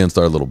goes against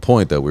our little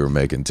point that we were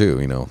making too.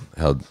 You know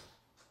how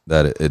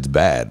that it's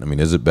bad. I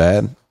mean, is it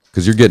bad?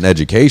 Because you're getting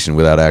education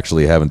without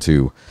actually having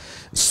to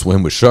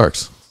swim with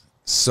sharks.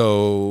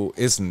 So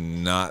it's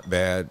not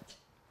bad.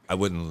 I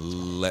wouldn't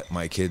let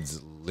my kids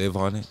live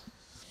on it,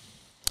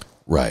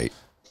 Right.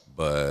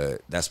 but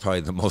that's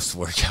probably the most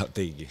workout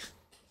they get.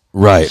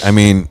 Right. I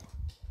mean,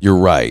 you're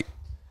right.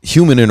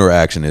 Human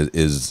interaction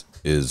is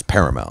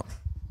paramount.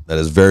 That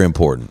is very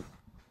important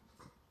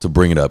to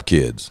bringing up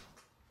kids.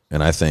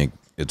 And I think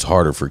it's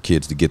harder for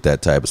kids to get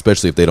that type,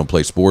 especially if they don't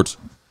play sports.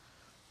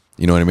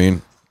 You know what I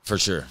mean? For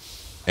sure.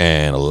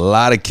 And a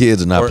lot of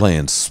kids are not Or-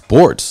 playing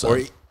sports. Or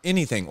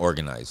anything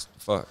organized.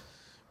 Fuck.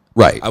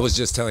 Right. I was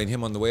just telling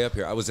him on the way up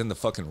here, I was in the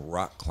fucking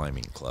rock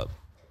climbing club.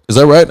 Is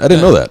that right? I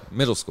didn't know that.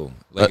 Middle school,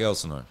 Lake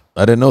Elsinore.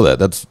 I didn't know that.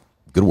 That's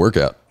good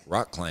workout.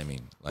 Rock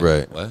climbing. Like,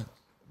 Right. What?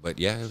 But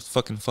yeah, it was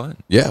fucking fun.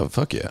 Yeah,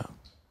 fuck yeah.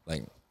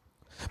 Like,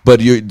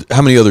 But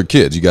how many other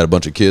kids? You got a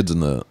bunch of kids in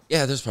the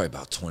yeah, there's probably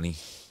about 20.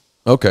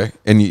 okay,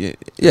 and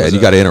and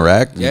you got to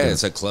interact. Yeah,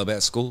 it's a club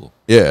at school.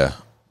 Yeah,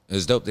 It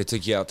was dope. They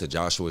took you out to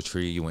Joshua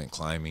Tree. You went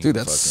climbing. dude,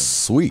 that's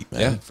sweet,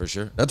 man. yeah, for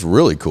sure. That's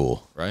really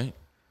cool. Right?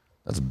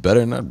 That's better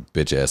than our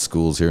bitch ass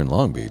schools here in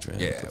Long Beach, man.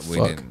 Yeah, What the we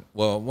fuck? didn't.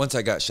 Well, once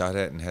I got shot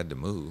at and had to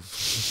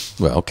move.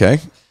 Well, okay.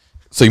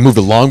 So you moved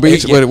to Long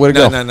Beach? Yeah, Way to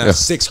go. No. Yeah.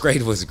 6th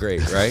grade was great,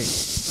 right?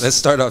 Let's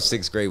start off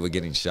 6th grade with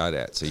getting shot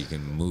at, so you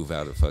can move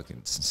out of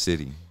fucking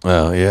city,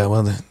 Well, yeah.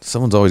 Well,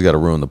 someone's always got to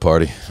ruin the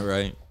party.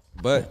 right?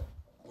 But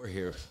we're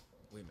here.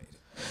 We made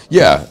it.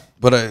 Yeah,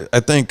 but I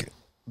think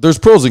there's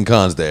pros and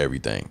cons to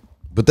everything.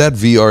 But that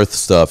VR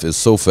stuff is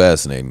so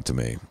fascinating to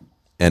me,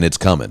 and it's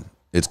coming.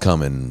 It's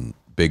coming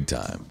big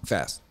time.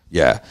 Fast.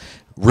 Yeah,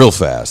 real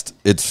fast.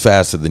 It's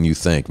faster than you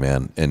think,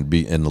 man. And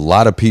a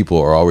lot of people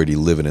are already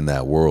living in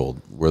that world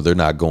where they're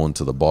not going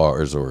to the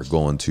bars or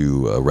going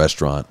to a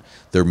restaurant.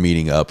 They're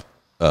meeting up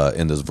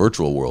in this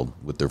virtual world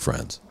with their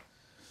friends.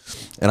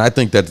 And I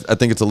think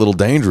it's a little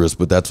dangerous,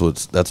 but that's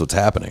what's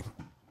happening.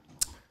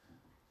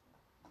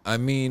 I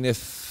mean,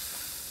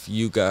 if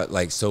you got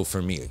like, so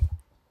for me,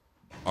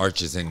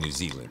 Arch is in New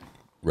Zealand.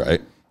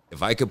 Right.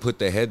 if I could put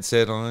the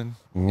headset on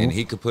and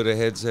he could put a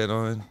headset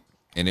on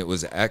and it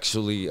was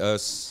actually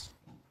us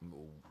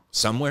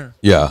somewhere,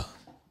 Yeah.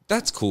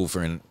 that's cool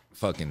for a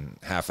fucking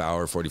half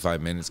hour,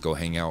 45 minutes, go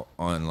hang out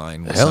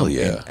online with Hell someone,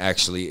 yeah. and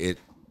actually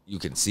you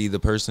can see the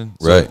person,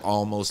 so Right.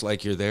 almost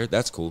like you're there.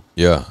 That's cool.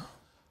 Yeah.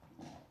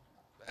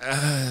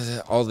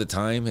 All the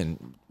time,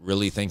 and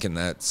really thinking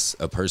that's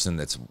a person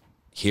that's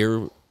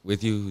here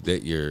with you,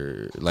 that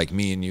you're like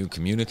me and you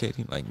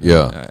communicating, like,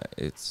 Yeah.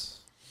 it's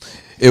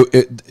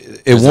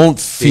It won't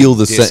feel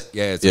the same.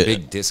 Yeah, it's a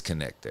big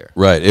disconnect there.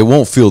 Right. It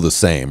won't feel the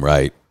same,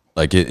 right?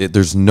 Like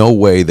there's no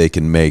way they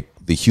can make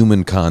the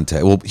human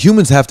contact. Well,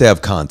 humans have to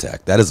have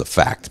contact. That is a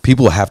fact.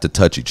 People have to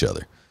touch each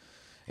other.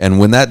 And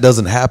when that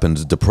doesn't happen,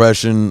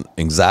 depression,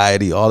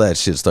 anxiety, all that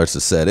shit starts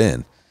to set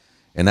in.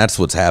 And that's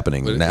what's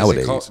happening What is it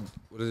nowadays.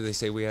 what do they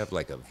say we have?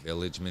 Like a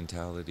village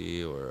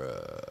mentality or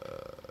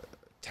a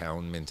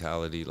town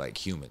mentality, like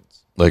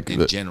humans. Like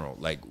in general,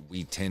 like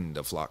we tend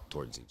to flock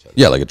towards each other.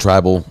 Yeah, like a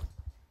tribal.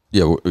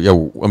 Yeah.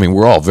 I mean,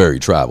 we're all very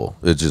tribal.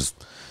 It's just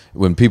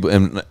when people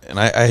and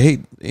I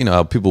hate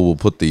how people will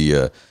put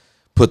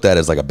that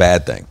as like a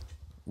bad thing.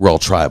 We're all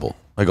tribal.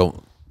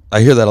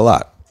 I hear that a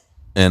lot,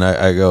 and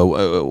I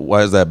go,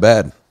 why is that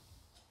bad?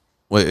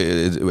 Well,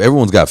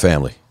 everyone's got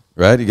family,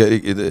 right?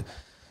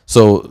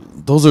 So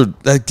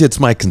that gets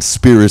my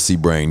conspiracy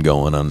brain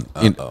going on.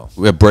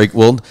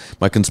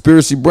 My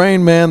conspiracy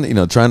brain,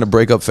 man. Trying to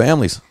break up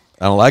families.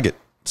 I don't like it.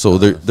 So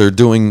they're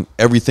doing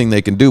everything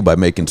they can do by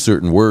making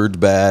certain words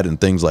bad and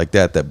things like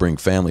that bring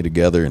family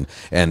together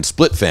and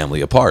split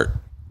family apart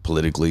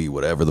politically,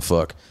 whatever the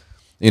fuck.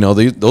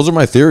 Those are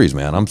my theories,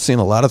 man. I'm seeing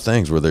a lot of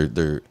things where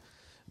they're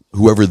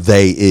whoever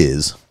they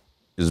is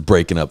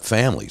breaking up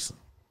families,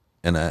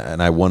 and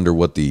I wonder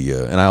what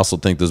and I also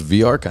think this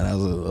VR kind of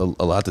has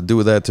a lot to do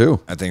with that too.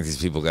 I think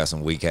these people got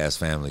some weak ass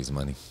families,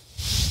 money.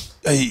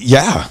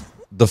 Yeah.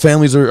 The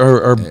families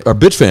are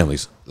bitch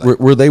families,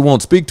 where they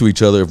won't speak to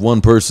each other if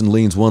one person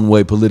leans one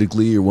way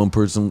politically or one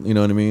person, you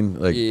know what I mean?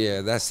 Like,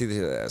 yeah,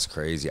 that's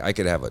crazy. I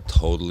could have a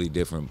totally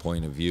different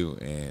point of view,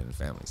 and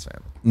family's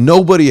family.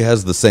 Nobody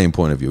has the same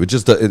point of view. It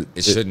just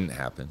it shouldn't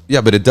happen.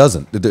 Yeah, but it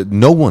doesn't.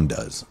 No one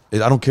does.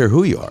 I don't care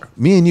who you are.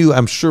 Me and you,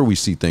 I'm sure we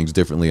see things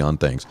differently on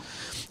things,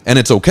 and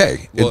it's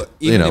okay. Well,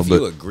 even if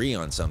you agree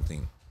on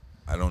something,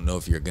 I don't know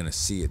if you're going to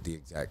see it the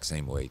exact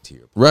same way to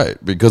your point.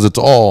 Right, because it's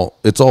all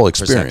experience.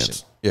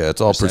 Perception. Yeah,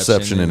 it's all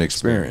perception and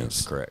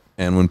experience. Correct.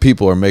 And when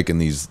people are making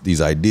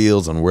these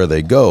ideals on where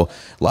they go,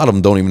 a lot of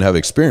them don't even have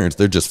experience.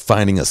 They're just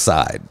finding a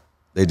side.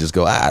 They just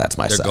go, that's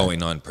my side. They're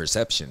going on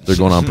perception. They're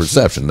going on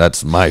perception.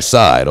 That's my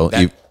side.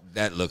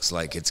 That looks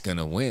like it's going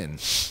to win.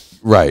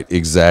 Right,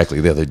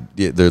 exactly.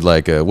 They're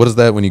like, what is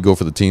that when you go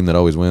for the team that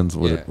always wins?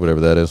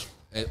 Whatever that is.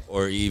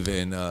 Or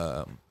even,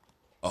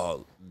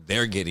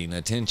 they're getting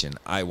attention.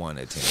 I want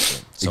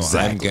attention. So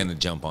Exactly. I'm going to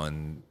jump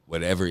on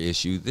whatever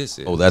issue this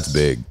is. Oh, that's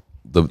big.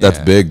 That's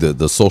big.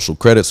 The social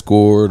credit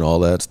score and all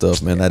that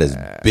stuff, man. That is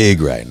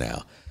big right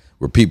now.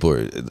 Where people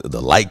are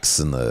the likes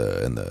and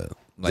the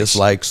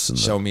dislikes. And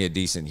show me a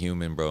decent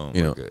human, bro. And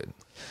we're good.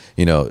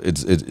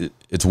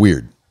 It's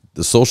weird.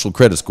 The social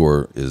credit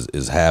score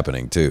is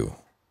happening too.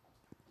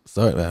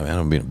 Sorry, man. I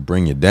don't mean to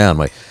bring you down.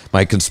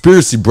 My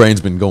conspiracy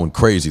brain's been going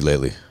crazy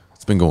lately.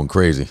 It's been going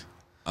crazy.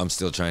 I'm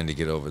still trying to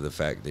get over the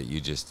fact that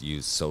you just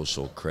used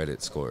social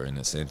credit score in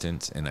a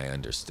sentence, and I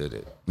understood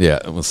it. Yeah.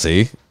 Well,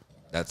 see.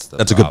 That's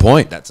a good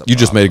point. You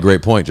just made a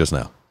great point just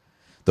now.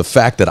 The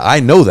fact that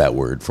I know that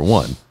word, for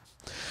one,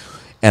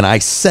 and I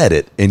said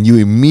it, and you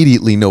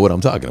immediately know what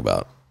I'm talking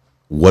about.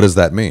 What does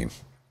that mean?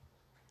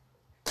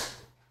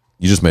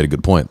 You just made a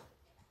good point,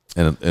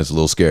 and it's a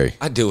little scary.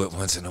 I do it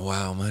once in a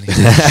while, money.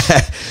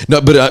 No,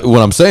 but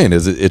what I'm saying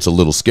is it's a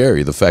little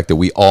scary, the fact that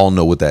we all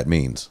know what that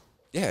means.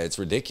 Yeah, it's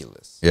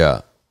ridiculous.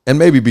 Yeah. And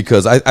maybe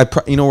because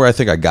where I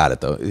think I got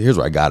it, though. Here's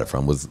where I got it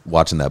from, was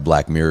watching that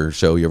Black Mirror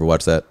show. You ever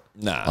watch that?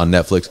 Nah. On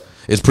Netflix?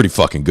 It's pretty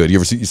fucking good.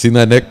 You seen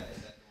that, Nick?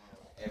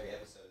 Every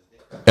episode is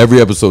different.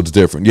 Every episode's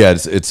different. Yeah,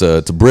 it's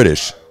a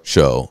British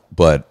show,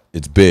 but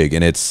it's big,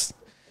 and it's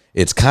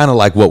kind of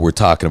like what we're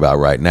talking about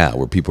right now,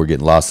 where people are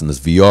getting lost in this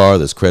VR,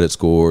 this credit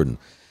score, and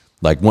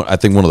I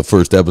think one of the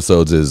first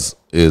episodes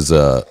is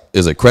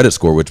a credit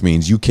score, which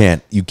means you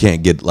can't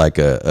get like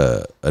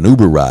an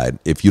Uber ride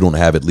if you don't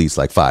have at least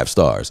like 5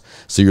 stars.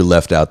 So you're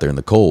left out there in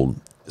the cold.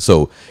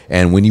 So,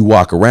 and when you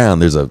walk around,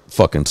 there's a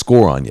fucking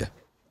score on you,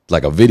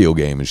 like a video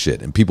game and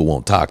shit, and people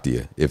won't talk to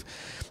you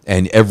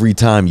and every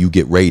time you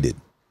get rated.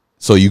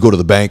 So you go to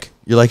the bank,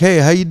 you're like, hey,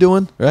 how you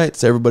doing? Right?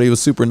 So everybody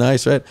was super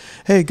nice, right?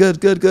 Hey,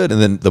 good.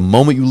 And then the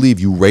moment you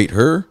leave, you rate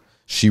her,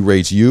 she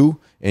rates you,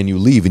 and you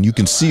leave, and you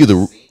can see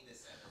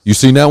you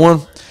seen that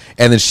one?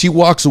 And then she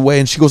walks away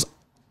and she goes,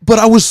 but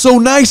I was so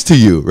nice to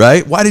you,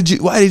 right? Why did you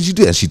do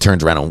that? And she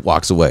turns around and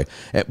walks away.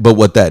 But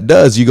what that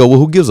does, you go, well,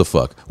 who gives a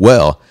fuck?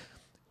 Well,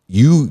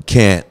 you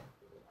can't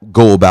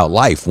go about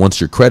life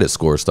once your credit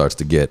score starts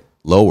to get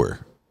lower.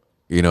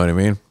 You know what I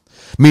mean?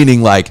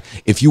 Meaning, like,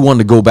 if you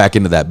want to go back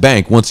into that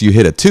bank, once you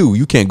hit a 2,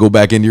 you can't go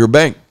back into your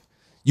bank.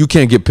 You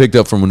can't get picked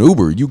up from an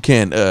Uber. You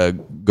can't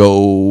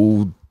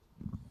go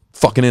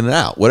fucking in and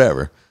out,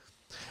 whatever.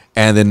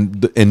 and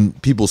then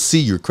people see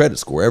your credit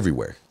score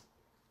everywhere.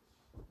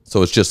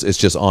 So it's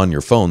just on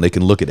your phone. They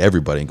can look at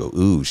everybody and go,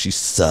 "Ooh, she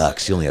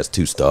sucks. She only has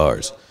 2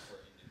 stars."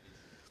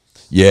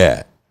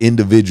 Yeah,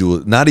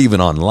 individual, not even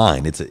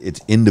online. It's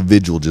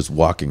individual just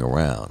walking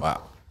around.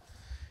 Wow.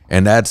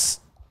 And that's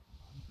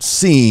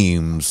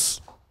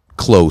seems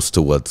close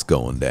to what's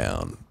going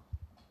down.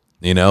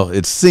 You know,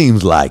 it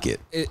seems like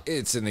it.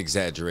 It's an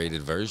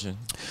exaggerated version.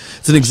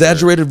 It's an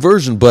exaggerated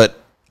version, but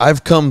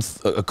I've come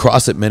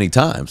across it many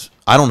times.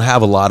 I don't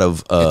have a lot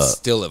of It's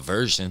still a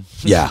version.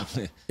 yeah.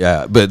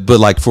 Yeah, but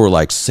like for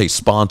like say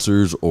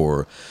sponsors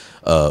or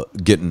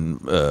getting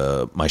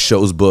my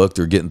shows booked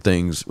or getting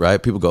things,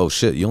 right? People go, "Oh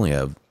shit, you only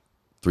have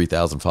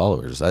 3,000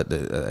 followers."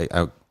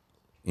 I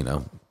you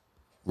know,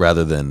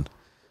 rather than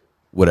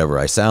whatever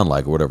I sound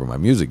like or whatever my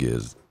music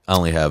is, I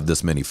only have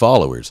this many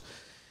followers.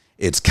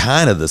 It's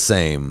kind of the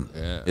same.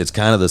 Yeah. It's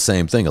kind of the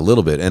same thing a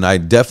little bit. And I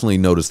definitely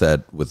noticed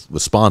that with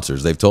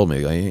sponsors. They've told me,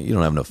 "You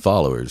don't have enough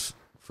followers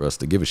for us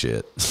to give a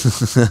shit."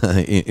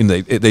 And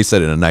they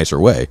said it in a nicer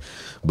way,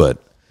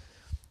 but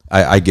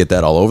I get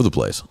that all over the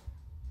place.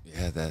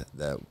 Yeah,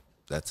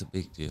 that's a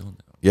big deal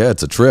now. Yeah,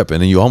 it's a trip.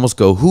 And then you almost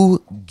go,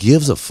 who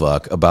gives a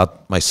fuck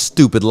about my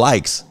stupid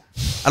likes?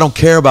 I don't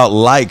care about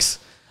likes.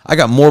 I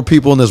got more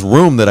people in this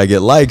room that I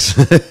get likes.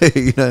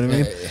 You know what I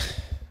mean?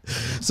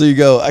 So you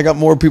go, I got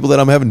more people that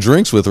I'm having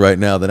drinks with right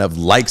now that have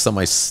likes on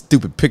my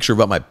stupid picture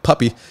about my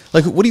puppy.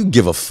 Like, what do you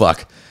give a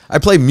fuck? I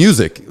play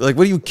music. Like,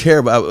 what do you care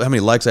about how many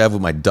likes I have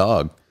with my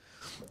dog?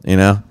 You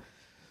know?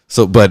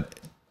 So, but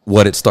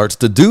what it starts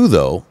to do,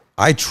 though,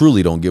 I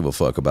truly don't give a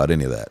fuck about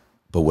any of that.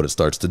 But what it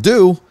starts to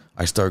do,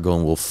 I start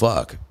going, well,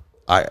 fuck.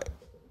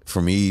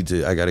 For me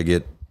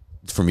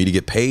to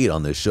get paid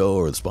on this show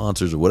or the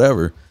sponsors or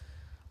whatever,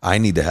 I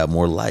need to have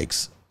more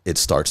likes. It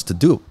starts to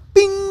do it.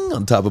 Bing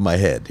on top of my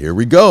head. Here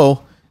we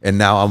go. And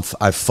now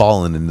I've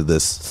fallen into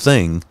this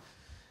thing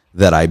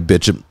that I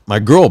bitch at my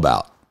girl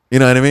about. You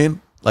know what I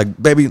mean?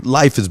 Like, baby,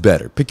 life is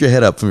better. Pick your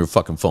head up from your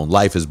fucking phone.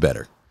 Life is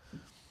better.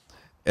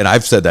 And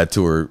I've said that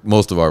to her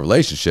most of our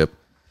relationship.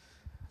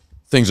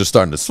 Things are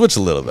starting to switch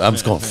a little bit. I'm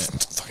just going,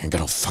 fucking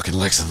got no fucking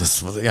likes on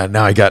this. Yeah,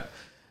 now I ain't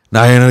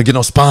gonna get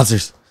no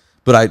sponsors.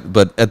 But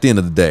at the end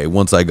of the day,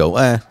 once I go,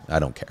 I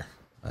don't care.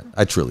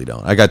 I truly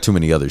don't. I got too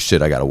many other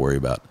shit I got to worry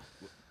about.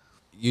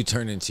 You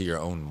turn into your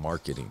own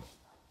marketing.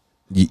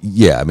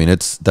 Yeah, I mean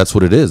that's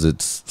what it is.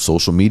 It's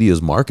social media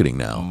is marketing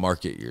now.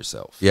 Market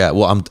yourself. Yeah,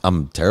 well,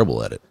 I'm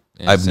terrible at it.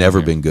 Yeah, I've never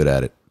here. been good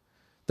at it.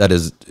 That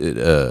is,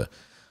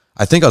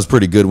 I think I was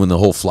pretty good when the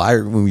whole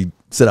flyer, when we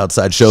sit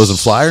outside shows and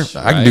flyer.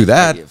 I can do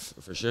that. Yeah,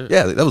 for sure.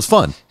 Yeah, that was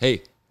fun.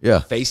 Hey. Yeah.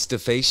 Face to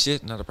face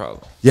shit, not a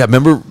problem. Yeah,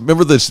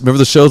 remember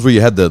the shows where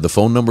you had the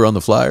phone number on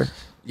the flyer?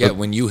 Yeah,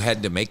 when you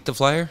had to make the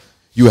flyer.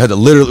 You had to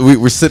literally, we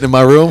were sitting in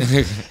my room,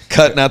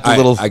 cutting out the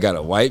little. I got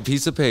a white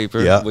piece of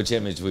paper. Yeah. Which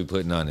image we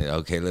putting on it?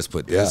 Okay, let's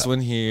put this one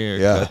here.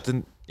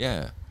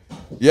 Yeah.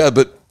 Yeah.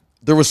 But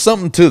there was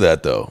something to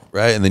that though,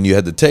 right? And then you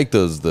had to take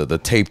those the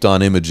taped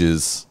on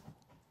images,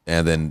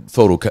 and then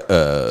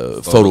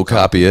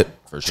photocopy it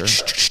For sure.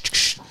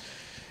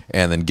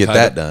 and then get Cut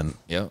that it. done.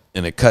 Yep.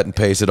 And it cut and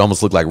paste. It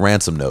almost looked like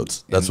ransom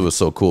notes. That's what was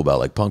so cool about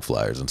like punk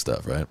flyers and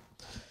stuff, right?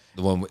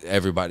 The one with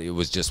everybody, it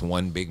was just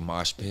one big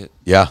mosh pit.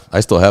 Yeah,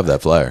 I still have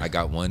that flyer. I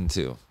got one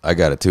too. I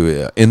got it too.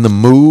 Yeah. In the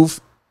move,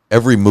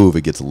 every move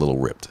it gets a little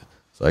ripped.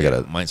 So I got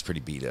to. Mine's pretty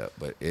beat up,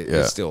 but Yeah.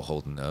 it's still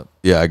holding up.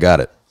 Yeah, I got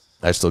it.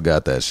 I still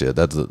got that shit.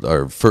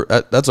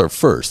 That's our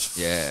first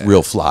Yeah.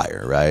 real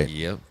flyer, right?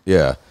 Yep.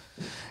 Yeah.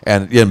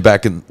 And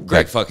back in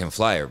Great fucking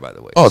flyer, by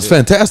the way. Oh, it's too.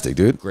 fantastic,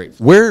 dude. Great.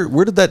 Where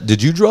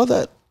did you draw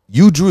that?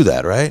 You drew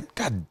that, right?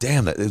 God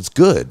damn it. It's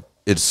good.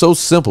 It's so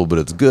simple, but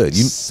it's good.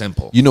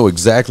 Simple. You know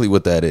exactly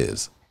what that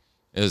is.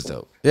 It was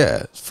dope.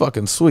 Yeah, it's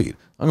fucking sweet.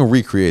 I'm gonna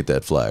recreate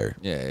that flyer.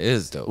 Yeah, it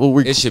is dope. Well,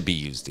 it should be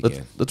used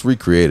again. Let's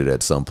recreate it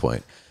at some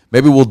point.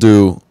 Maybe we'll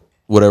do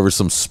whatever,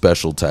 some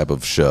special type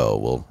of show.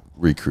 We'll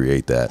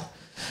recreate that.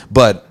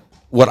 But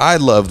what I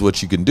loved,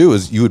 what you can do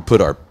is you would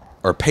put our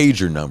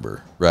pager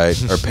number, right?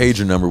 Our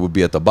pager number would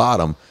be at the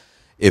bottom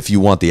if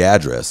you want the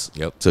address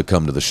Yep. to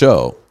come to the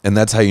show. And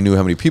that's how you knew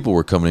how many people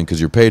were coming in,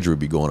 because your pager would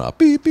be going off.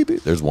 Beep, beep,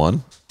 beep. There's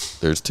one.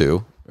 There's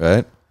two,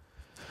 right?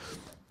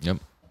 Yep.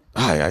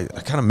 I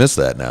kind of miss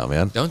that now,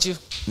 man. Don't you?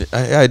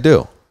 I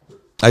do.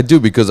 I do,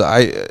 because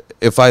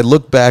if I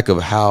look back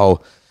of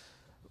how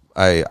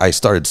I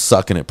started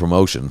sucking at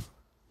promotion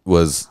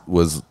was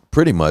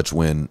pretty much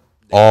when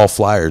all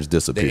flyers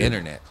disappeared. The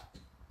internet.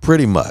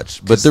 Pretty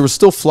much. But there were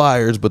still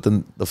flyers, but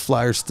then the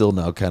flyers still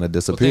now kind of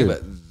disappeared.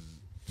 Well,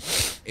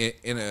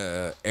 in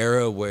a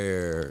era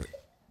where,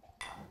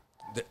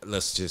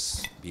 let's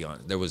just be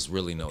honest, there was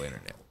really no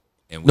internet.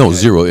 And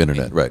Zero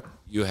internet, right.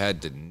 You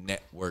had to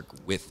network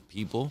with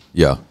people.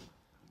 Yeah.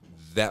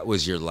 That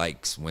was your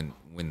likes when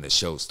the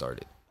show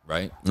started,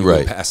 right? You Right.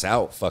 would pass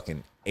out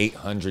fucking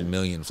 800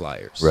 million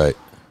flyers. Right.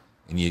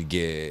 And you'd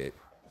get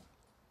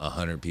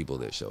 100 people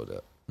that showed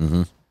up.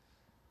 Mm-hmm.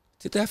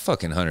 Dude, that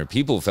fucking 100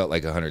 people felt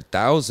like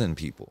 100,000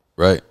 people,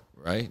 Right.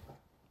 right?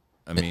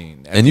 I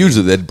mean, And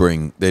usually they'd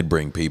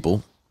bring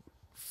people.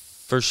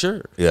 for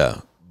sure.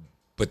 Yeah.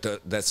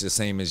 But that's the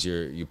same as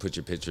you put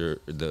your picture,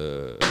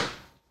 the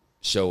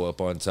show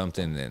up on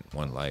something, and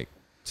 1 like,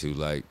 2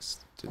 likes.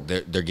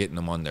 They're getting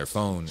them on their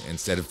phone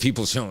instead of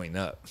people showing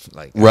up.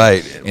 Like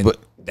Right, and but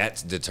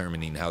that's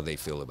determining how they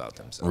feel about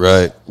themselves.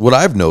 right. What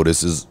I've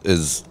noticed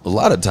is a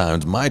lot of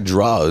times my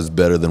draw is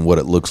better than what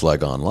it looks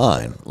like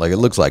online. Like it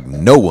looks like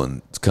no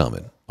one's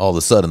coming. All of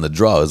a sudden the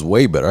draw is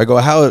way better. I go,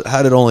 how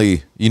did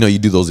only, you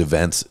do those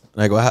events,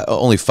 and I go,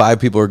 only 5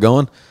 people are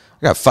going?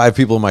 I got 5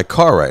 people in my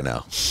car right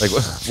now. Like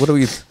what do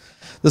we?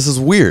 This is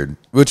weird.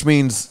 Which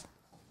means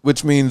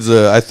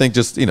I think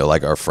just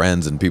like our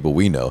friends and people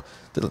we know.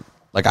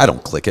 Like I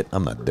don't click it.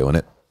 I'm not doing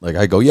it. Like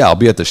I go, yeah, I'll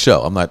be at the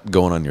show. I'm not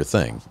going on your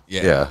thing.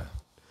 Yeah.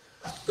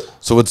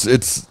 So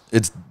it's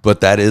but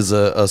that is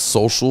a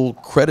social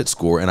credit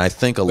score, and I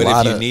think a But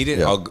lot if you of need it,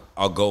 yeah.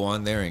 I'll go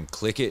on there and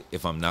click it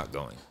if I'm not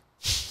going.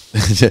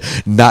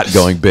 Not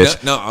going,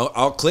 bitch. No,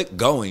 I'll click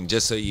going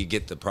just so you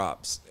get the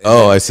props. And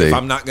Oh, then I see. If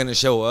I'm not going to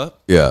show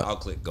up, Yeah. I'll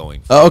click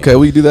going. Oh, okay.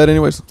 Well, you do that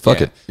anyways.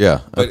 Fuck it.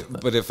 Yeah.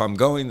 But if I'm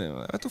going, then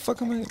what the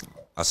fuck am I?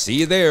 I'll see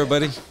you there,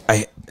 buddy.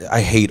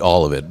 I hate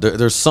all of it.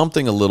 There's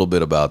something a little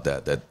bit about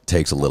that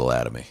takes a little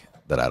out of me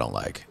that I don't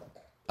like.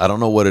 I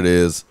don't know what it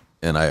is,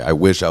 and I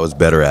wish I was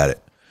better at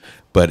it.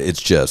 But it's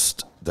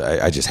just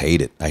I just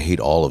hate it. I hate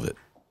all of it.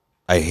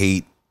 I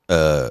hate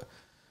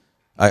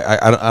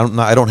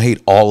I don't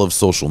hate all of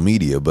social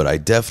media, but I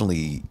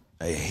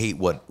hate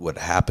what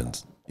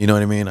happens. You know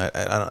what I mean? I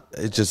don't.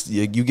 It just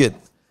you get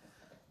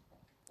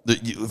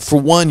for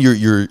one,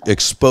 you're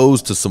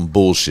exposed to some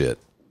bullshit.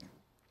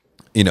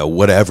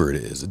 Whatever it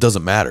is, it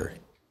doesn't matter.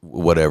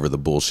 Whatever the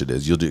bullshit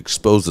is, you'll be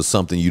exposed to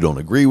something you don't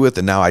agree with,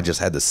 and now I just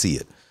had to see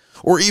it.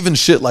 Or even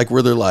shit like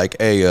where they're like,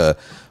 "Hey,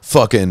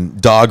 fucking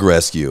dog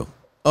rescue."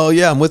 Oh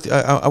yeah, I'm with you.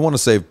 I want to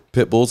save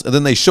pit bulls, and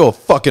then they show a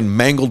fucking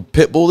mangled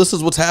pit bull. This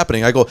is what's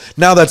happening. I go,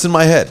 now that's in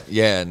my head.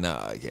 Yeah,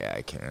 no, yeah,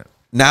 I can't.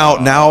 Now,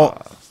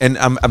 and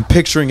I'm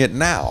picturing it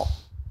now,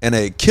 and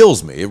it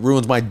kills me. It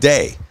ruins my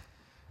day.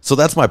 So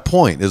that's my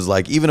point. Is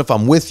like, even if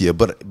I'm with you,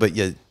 but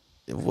you,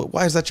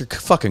 why is that your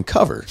fucking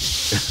cover?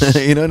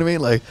 You know what I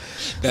mean? Like,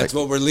 That's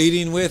what we're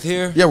leading with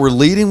here. yeah, we're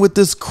leading with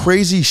this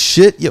crazy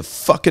shit. You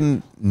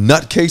fucking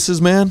nutcases,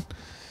 man.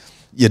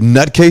 You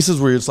nutcases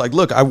where it's like,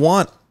 look, I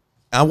want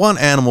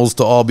animals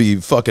to all be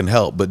fucking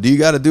helped, but do you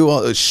got to do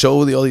all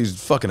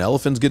these fucking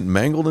elephants getting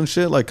mangled and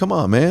shit? Like, come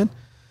on, man.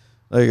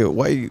 Like,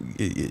 why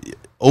you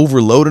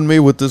overloading me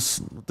with this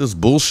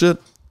bullshit?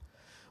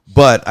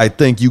 But I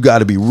think you got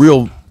to be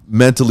real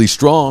mentally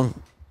strong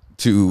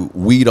to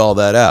weed all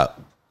that out,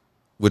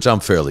 which I'm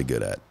fairly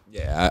good at.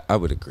 Yeah, I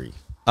would agree.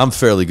 I'm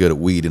fairly good at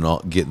weeding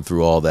getting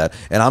through all that,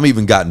 and I'm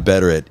even gotten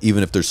better at,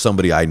 even if there's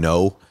somebody I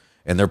know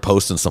and they're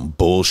posting some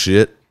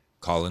bullshit,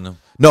 Calling them.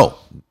 No,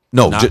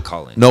 Not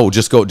calling. No,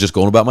 just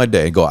going about my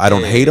day and go. I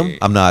don't hate him.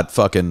 I'm not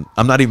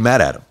even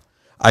mad at him.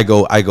 I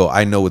go.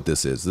 I know what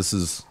this is. This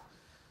is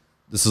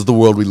the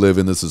world we live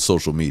in. This is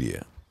social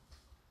media.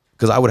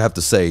 Because I would have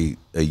to say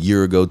a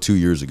year ago, 2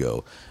 years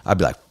ago, I'd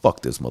be like,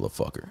 "Fuck this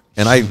motherfucker."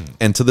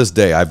 And to this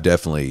day, I've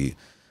definitely,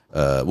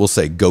 we'll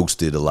say,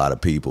 ghosted a lot of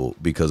people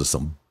because of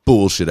some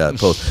bullshit out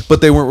posts.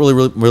 But they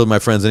weren't really my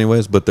friends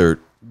anyways. But they're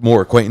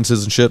more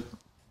acquaintances and shit.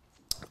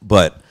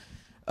 But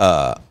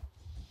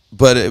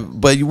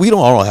we don't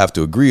all have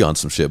to agree on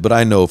some shit. But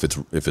I know if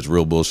it's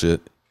real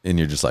bullshit, and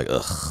you're just like,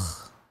 ugh,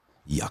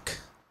 yuck.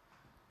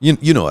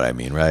 You know what I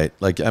mean, right?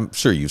 Like, I'm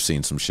sure you've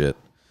seen some shit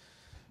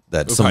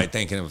that We're probably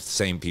thinking of the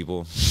same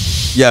people.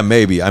 Yeah,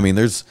 maybe. I mean,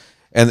 there's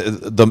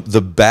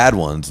the bad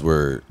ones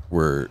were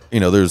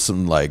there's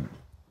some like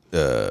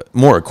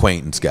more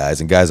acquaintance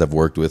guys and guys I've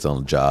worked with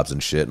on jobs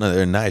and shit, and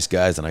they're nice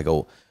guys, and I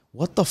go,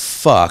 what the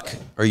fuck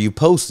are you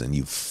posting,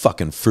 you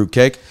fucking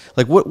fruitcake?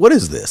 Like, what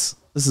is this?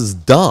 This is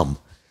dumb.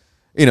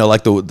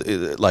 Like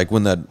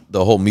when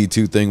the whole Me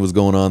Too thing was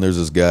going on, there's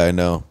this guy I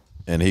know,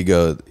 and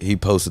he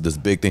posted this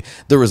big thing.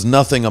 There is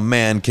nothing a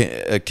man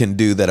can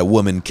do that a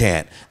woman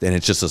can't. Then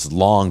it's just this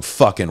long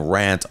fucking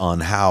rant on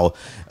how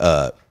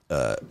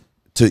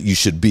you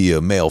should be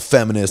a male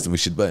feminist,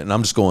 and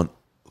I'm just going,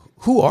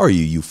 who are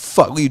you? You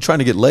fuck? Are you trying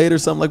to get laid or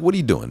something? Like, what are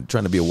you doing?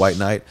 Trying to be a white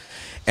knight?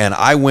 And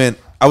I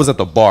was at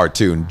the bar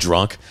too and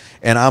drunk,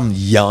 and I'm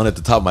yelling at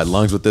the top of my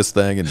lungs with this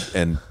thing,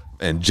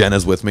 and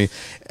Jenna's with me,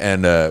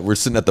 and we're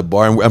sitting at the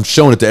bar, and I'm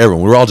showing it to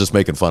everyone. We're all just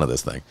making fun of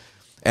this thing,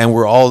 and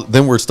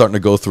we're starting to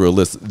go through a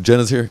list.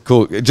 Jenna's here,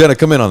 cool. Jenna,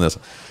 come in on this,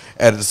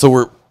 and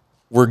so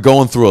we're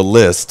going through a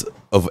list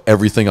of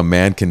everything a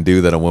man can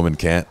do that a woman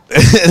can't,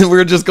 and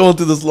we're just going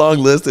through this long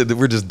list, and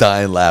we're just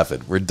dying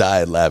laughing. We're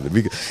dying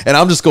laughing, and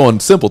I'm just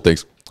going simple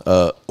things.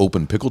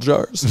 Open pickle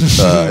jars.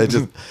 It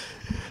just.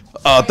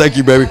 Oh, thank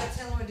you, baby.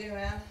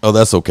 Oh,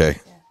 that's okay.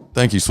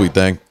 Thank you, sweet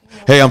thing.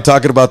 Hey, I'm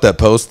talking about that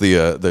post.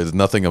 There's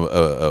nothing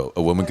a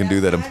woman can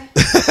do that.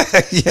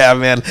 Yeah,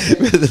 man.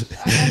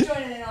 I'm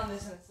joining in on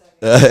this in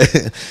a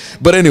second.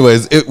 But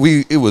anyways, it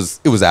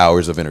was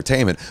hours of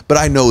entertainment. But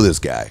I know this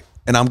guy,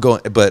 and I'm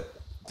going. But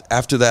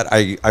after that,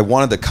 I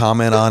wanted to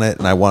comment on it,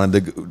 and I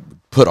wanted to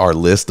put our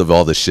list of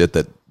all the shit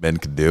that men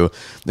could do.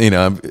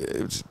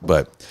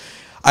 But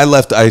I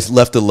left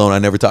it alone. I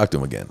never talked to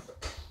him again.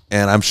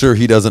 and I'm sure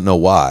he doesn't know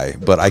why,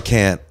 but I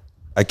can't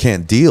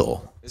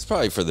deal. It's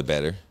probably for the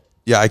better.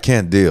 Yeah, I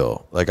can't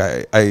deal. Like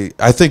I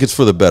think it's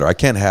for the better. I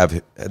can't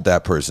have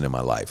that person in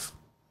my life.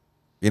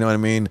 You know what I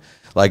mean?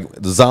 Like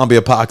the zombie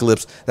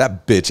apocalypse,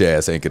 that bitch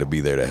ass ain't gonna be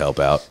there to help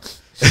out.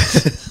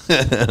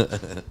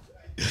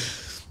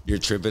 You're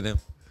tripping him?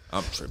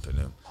 I'm tripping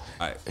him.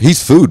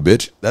 He's food,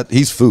 bitch.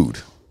 He's food.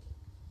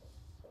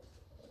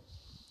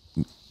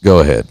 Go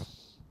ahead.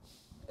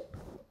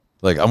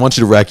 Like I want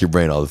you to rack your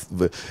brain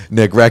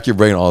Nick, rack your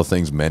brain all the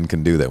things men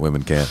can do that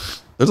women can't.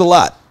 There's a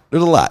lot.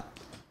 There's a lot.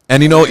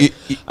 And you know, I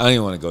don't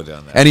even want to go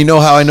down that. and you know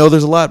how I know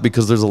there's a lot?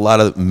 Because there's a lot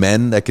of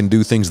men that can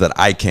do things that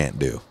I can't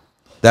do.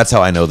 That's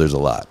how I know there's a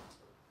lot.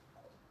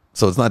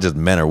 So it's not just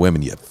men or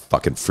women, you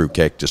fucking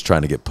fruitcake, just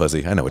trying to get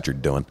pussy. I know what you're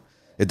doing.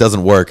 It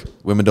doesn't work.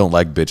 Women don't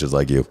like bitches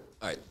like you.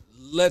 All right,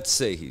 let's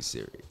say he's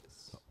serious.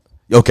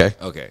 Okay.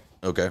 Okay.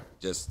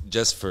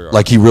 Just for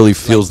Like he really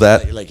feels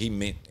that? Like he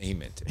meant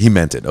it. He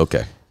meant it.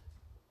 Okay.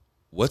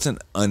 What's an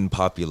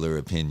unpopular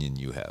opinion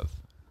you have?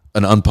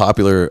 An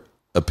unpopular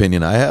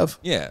opinion I have?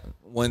 Yeah,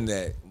 one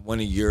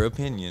of your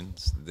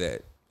opinions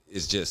that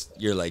is just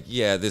you're like,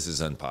 yeah, this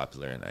is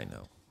unpopular, and I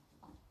know.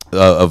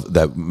 Of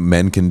that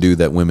men can do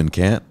that women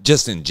can't?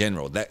 Just in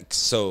general, that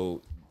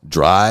so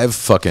Drive,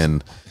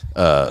 fucking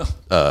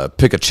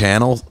pick a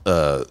channel,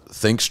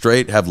 think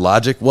straight, have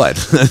logic. What?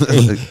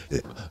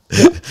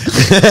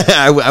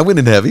 I went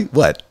in heavy.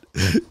 What?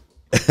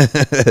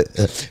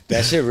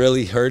 that shit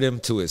really hurt him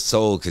to his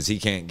soul because he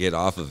can't get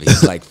off of it.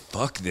 He's like,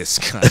 fuck this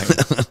guy.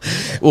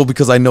 Well,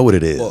 because I know what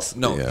it is. Well,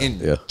 no,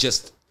 Yeah.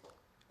 just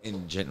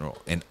in general,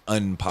 an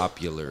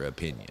unpopular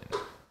opinion.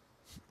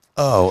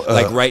 Oh,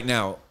 Like right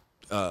now,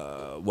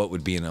 what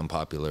would be an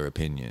unpopular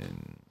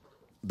opinion?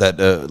 that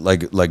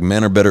like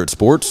men are better at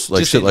sports, like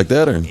Just shit like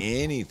that, or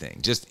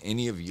anything, just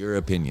any of your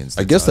opinions.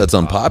 I guess that's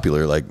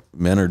unpopular. Like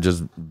men are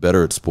just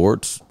better at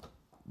sports,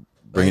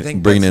 I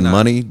think bringing that's in not-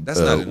 money, That's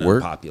not an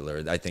work,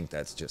 unpopular. I think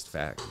that's just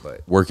fact, but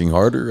working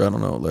harder. I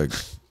don't know, like.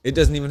 it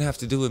doesn't even have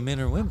to do with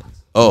men or women.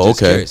 Oh, I'm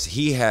just okay. curious.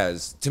 He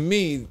has, to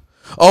me,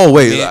 Oh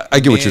wait, men-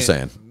 I get what you're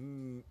men-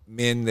 saying.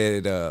 Men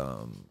that,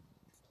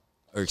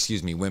 or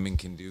excuse me, women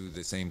can do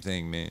the same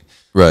thing. Man,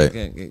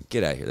 Right.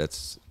 Get out of here.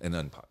 That's an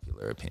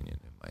unpopular opinion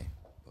in my.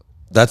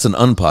 That's an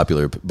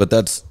unpopular, but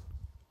that's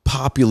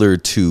popular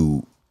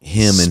to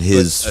him and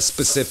his a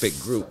specific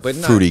group, but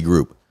not fruity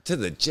group. to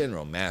the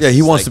general mass. Yeah,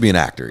 he wants to be an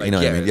actor. You like, know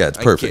what I mean? Yeah, it's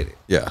I perfect. get it.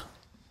 Yeah.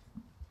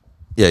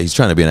 Yeah, he's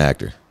trying to be an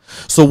actor.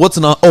 So what's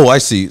an oh, I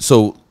see.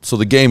 So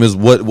the game is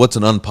what's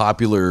an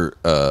unpopular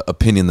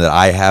opinion that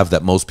I have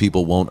that most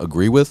people won't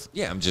agree with?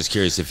 Yeah, I'm just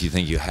curious if you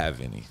think you have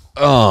any.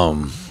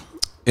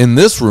 In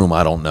this room,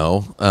 I don't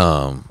know.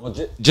 Well,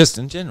 just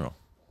in general.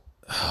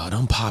 An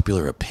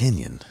unpopular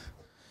opinion.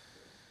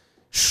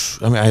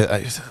 I mean,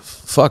 I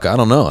fuck, I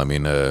don't know. I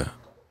mean,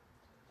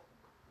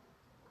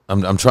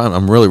 I'm trying.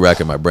 I'm really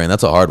racking my brain.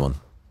 That's a hard one.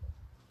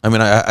 I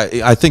mean,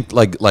 I think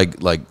like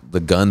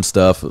the gun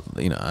stuff.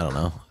 You know, I don't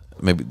know.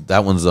 Maybe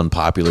that one's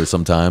unpopular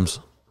sometimes.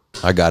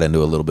 I got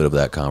into a little bit of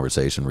that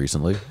conversation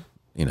recently.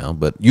 You know,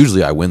 but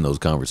usually I win those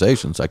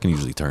conversations. I can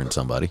usually turn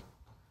somebody.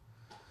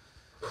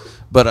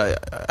 But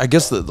I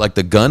guess that like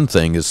the gun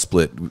thing is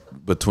split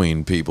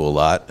between people a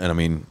lot. And I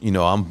mean, you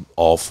know, I'm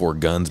all for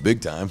guns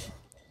big time.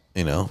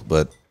 You know,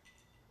 but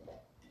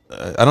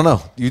I don't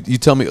know. You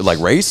tell me, like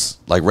race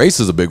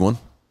is a big one.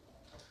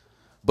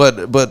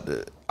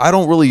 But I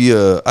don't really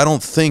I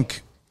don't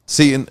think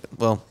I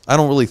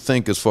don't really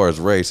think as far as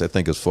race. I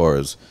think as far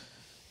as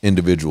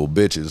individual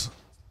bitches.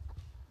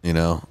 You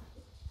know,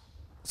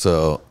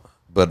 so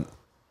but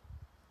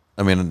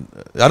I mean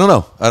I don't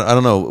know. I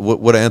don't know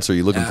what answer are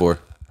you looking for.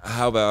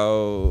 How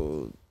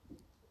about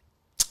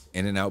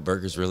In-N-Out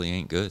Burgers really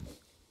ain't good?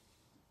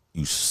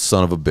 You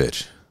son of a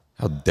bitch!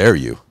 How dare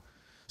you?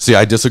 See,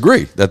 I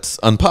disagree. That's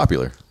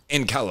unpopular.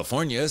 In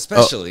California,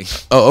 especially.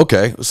 Oh,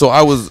 okay. So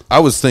I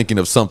was thinking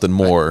of something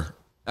more.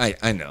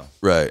 I know.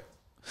 Right.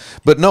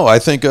 But no, I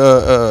think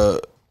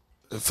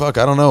fuck,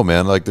 I don't know,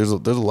 man. Like there's a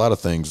lot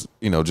of things,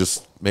 you know,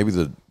 just maybe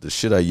the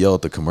shit I yell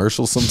at the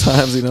commercials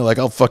sometimes, you know, like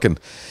I'll fucking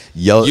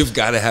yell. You've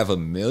got to have a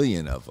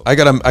million of them. I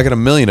got a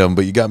million of them,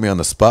 but you got me on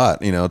the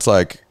spot, you know. It's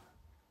like,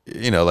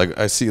 you know, like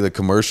I see the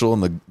commercial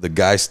and the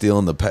guy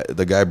stealing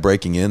the guy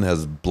breaking in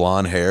has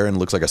blonde hair and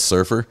looks like a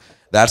surfer.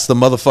 That's the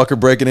motherfucker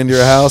breaking into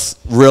your house?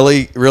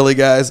 Really,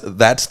 guys?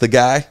 That's the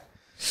guy?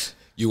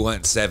 You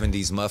want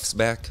 70s muffs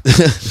back?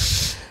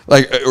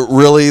 Like,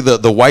 really?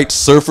 The white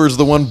surfer's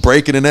the one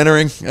breaking and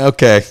entering?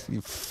 Okay.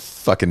 You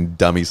fucking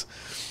dummies.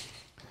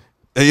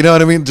 You know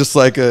what I mean? Just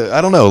like,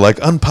 I don't know, like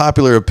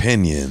unpopular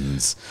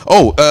opinions.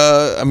 Oh,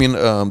 I mean,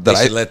 They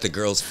should let the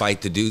girls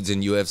fight the dudes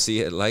in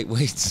UFC at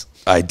lightweights.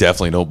 I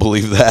definitely don't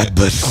believe that,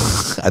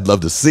 but I'd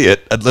love to see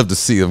it. I'd love to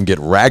see them get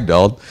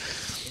ragdolled.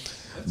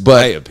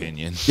 But My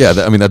opinion. yeah,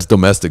 I mean, that's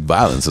domestic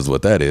violence is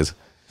what that is.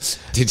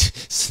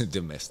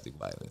 Domestic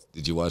violence.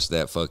 Did you watch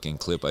that fucking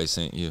clip I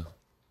sent you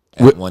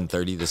at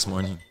 1:30 this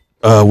morning?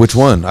 Which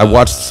one? I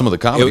watched some of the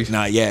comedies.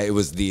 It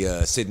was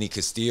the Sidney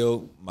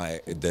Castillo,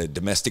 the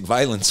domestic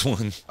violence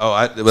one.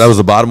 Oh, that was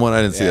the bottom one.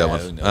 I didn't see that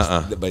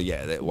one. But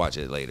yeah, watch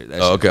it later.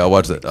 Okay, I'll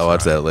watch that. I'll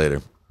watch that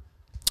later.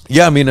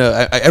 Yeah, I mean,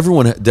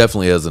 everyone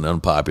definitely has an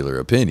unpopular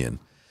opinion.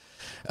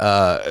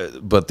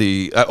 But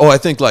I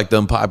think like the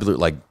unpopular,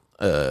 like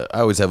I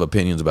always have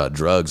opinions about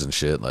drugs and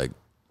shit. Like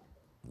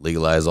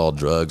legalize all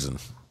drugs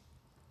and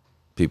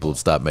people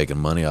stop making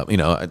money up. You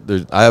know,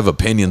 I have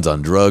opinions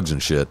on drugs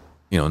and shit.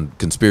 You know, and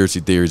conspiracy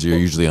theories are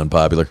usually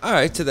unpopular. All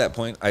right, to that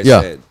point, I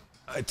said,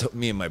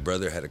 me and my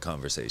brother had a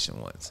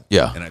conversation once.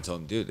 Yeah. And I told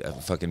him, dude,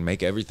 fucking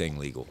make everything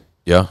legal.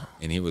 Yeah.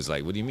 And he was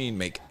like, what do you mean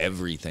make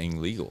everything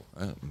legal?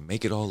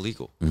 Make it all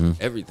legal.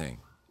 Everything.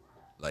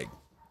 Like,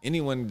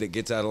 anyone that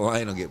gets out of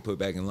line will get put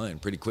back in line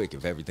pretty quick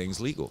if everything's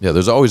legal. Yeah,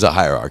 there's always a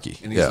hierarchy.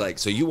 And he's like,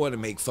 so you want to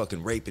make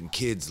fucking raping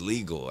kids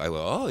legal? I go,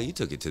 oh, you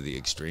took it to the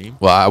extreme.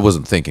 Well, I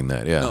wasn't thinking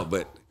that, yeah. No,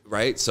 but...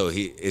 Right, so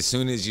as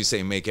soon as you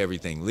say make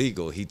everything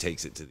legal, he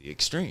takes it to the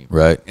extreme.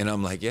 Right, and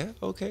I'm like, yeah,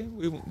 okay,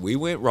 we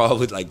went raw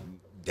with like,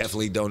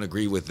 definitely don't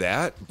agree with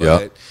that,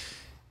 but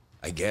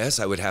I guess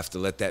I would have to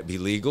let that be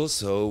legal,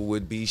 so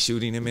would be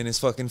shooting him in his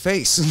fucking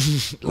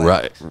face.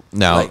 Right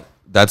now,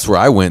 that's where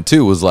I went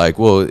too. Was like,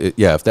 well,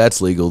 if that's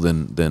legal,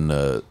 then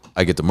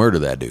I get to murder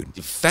that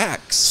dude.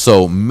 Facts.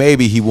 So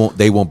maybe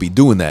they won't be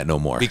doing that no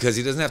more. Because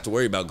he doesn't have to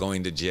worry about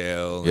going to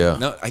jail. Yeah.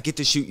 No, I get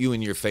to shoot you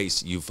in your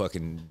face, you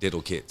fucking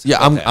diddle kids. Yeah,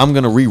 I'm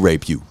gonna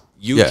re-rape you.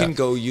 You can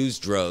go use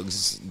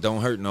drugs,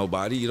 don't hurt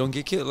nobody, you don't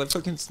get killed. Like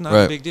fucking it's not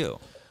a big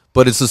deal.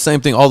 But it's the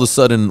same thing. All of a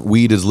sudden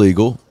weed is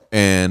legal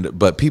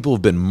but people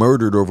have been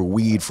murdered over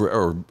weed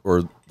or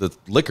the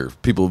liquor.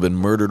 People have been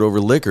murdered over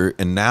liquor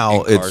and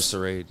now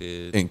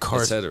incarcerated,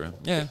 etc.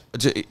 Yeah.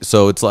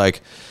 So it's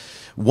like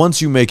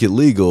once you make it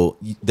legal,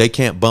 they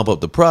can't bump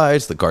up the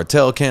price. The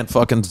cartel can't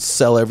fucking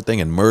sell everything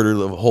and murder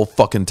the whole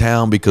fucking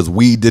town because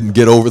weed didn't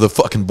get over the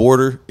fucking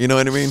border. You know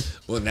what I mean?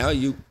 Well, now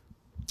you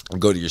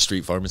go to your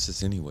street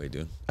pharmacist anyway,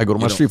 dude. I go to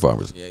my street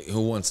pharmacist. Yeah,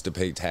 who wants to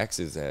pay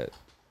taxes at?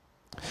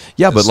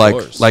 Yeah, but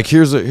like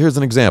here's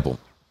an example.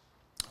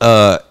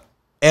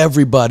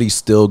 Everybody's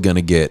still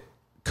gonna get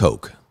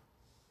coke,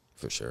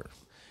 for sure.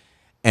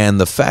 And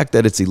the fact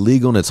that it's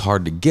illegal and it's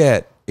hard to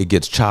get, it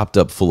gets chopped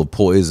up full of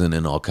poison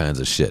and all kinds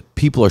of shit.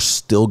 People are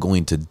still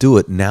going to do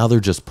it. Now they're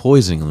just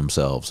poisoning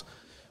themselves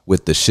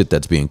with the shit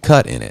that's being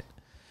cut in it.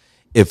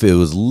 If it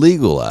was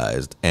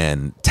legalized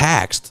and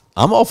taxed,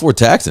 I'm all for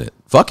taxing it.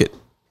 Fuck it.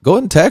 Go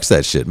ahead and tax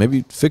that shit.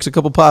 Maybe fix a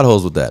couple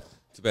potholes with that.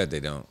 Too bad they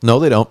don't. No,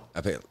 they don't.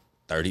 I pay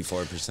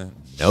 34%.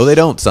 No, they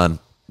don't, son.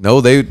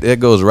 No,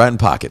 it goes right in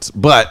pockets.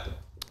 But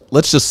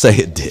let's just say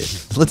it did.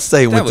 Let's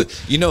say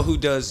you know who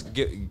does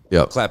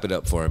clap it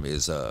up for him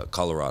is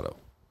Colorado.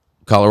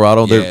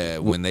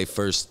 Colorado, when they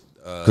first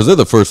because they're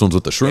the first ones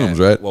with the shrooms,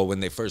 right? Well, when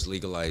they first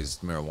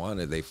legalized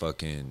marijuana, they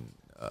fucking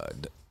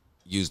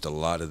used a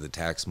lot of the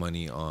tax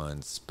money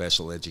on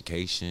special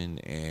education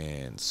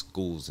and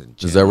schools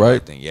and is that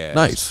right? Yeah,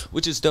 nice,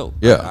 which is dope.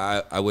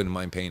 Yeah, I wouldn't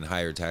mind paying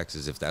higher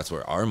taxes if that's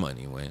where our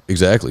money went.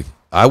 Exactly,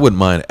 I wouldn't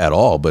mind at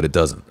all, but it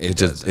doesn't. It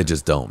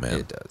just don't, man.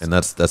 It does, and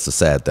that's the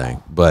sad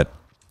thing. But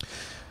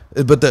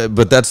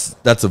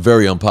that's a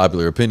very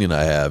unpopular opinion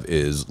I have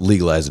is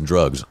legalizing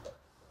drugs.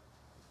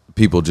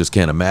 People just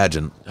can't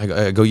imagine.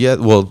 I go, yeah,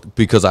 well,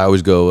 because I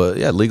always go,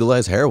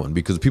 legalize heroin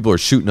because people are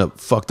shooting up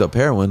fucked up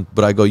heroin.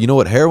 But I go, you know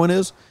what heroin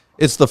is?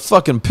 It's the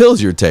fucking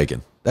pills you're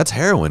taking. That's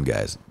heroin,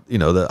 guys. You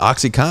know, the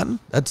OxyContin,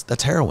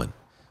 that's heroin.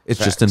 It's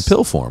Facts. just in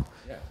pill form.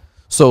 Yeah.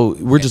 So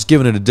we're just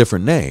giving it a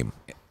different name.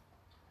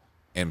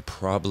 And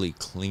probably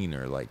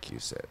cleaner, like you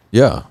said.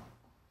 Yeah.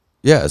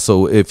 Yeah,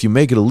 so if you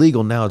make it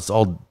illegal, now it's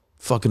all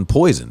fucking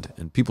poisoned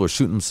and people are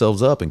shooting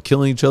themselves up and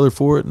killing each other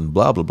for it and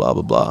blah blah blah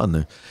blah blah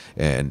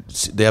and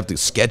they have to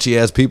sketchy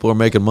ass people are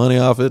making money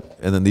off it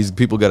and then these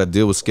people got to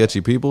deal with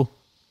sketchy people.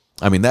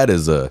 I mean that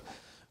is a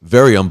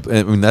very I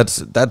mean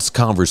that's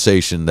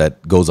conversation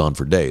that goes on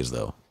for days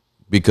though,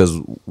 because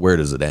where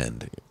does it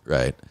end,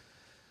 right?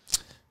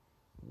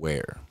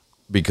 Where?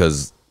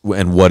 Because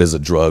and what is a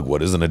drug,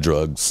 what isn't a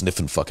drug?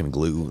 Sniffing fucking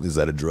glue, is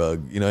that a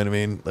drug? You know what I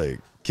mean? Like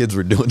kids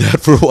were doing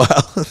that for a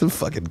while.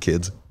 Fucking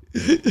kids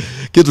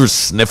were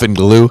sniffing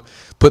glue,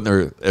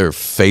 putting their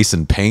face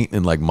in paint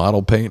and like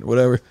model paint or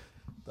whatever.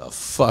 The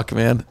fuck,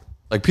 man.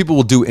 Like people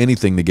will do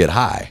anything to get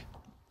high.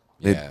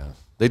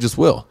 They just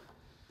will.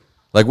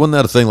 Like wasn't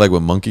that a thing like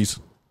with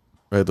monkeys?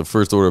 Right? The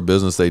first order of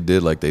business they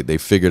did, like they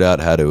figured out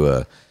how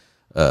to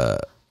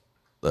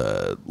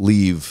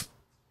leave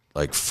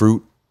like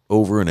fruit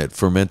over and it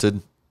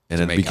fermented and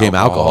it became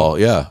alcohol.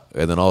 Yeah.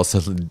 And then all of a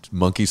sudden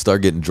monkeys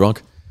start getting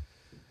drunk.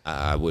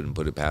 I wouldn't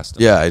put it past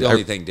them. Yeah, the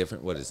only thing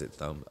different, what is it?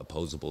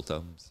 Opposable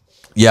thumbs.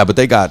 Yeah, but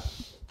they got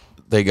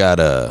they're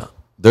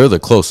the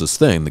closest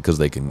thing because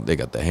they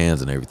got the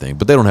hands and everything,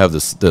 but they don't have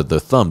this.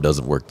 The thumb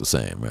doesn't work the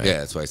same, right? Yeah,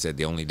 that's why I said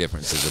the only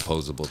difference is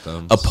opposable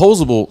thumbs.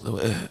 Opposable.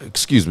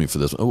 Excuse me for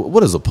this.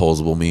 What does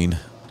opposable mean?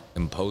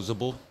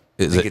 Imposable.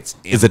 Is it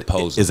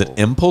imposable. Is it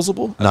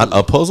imposable? Not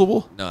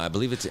opposable? No, I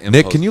believe it's imposable.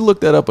 Nick, can you look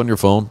that up on your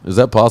phone? Is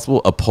that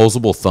possible?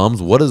 Opposable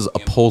thumbs. What does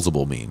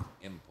opposable mean?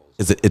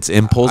 It's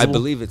imposable? I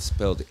believe it's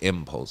spelled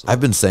imposable. I've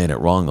been saying it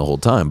wrong the whole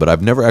time, but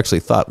I've never actually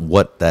thought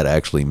what that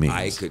actually means.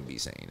 I could be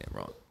saying it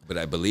wrong, but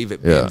I believe it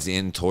Yeah. bends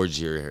in towards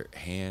your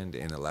hand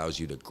and allows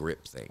you to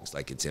grip things.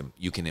 Like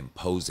you can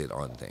impose it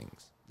on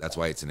things. That's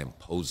why it's an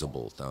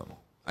imposable thumb.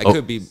 I Oh.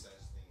 could be.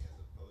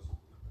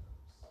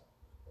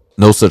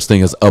 No such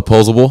thing as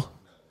opposable?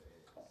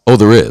 Oh,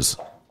 there is.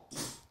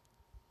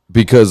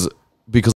 Because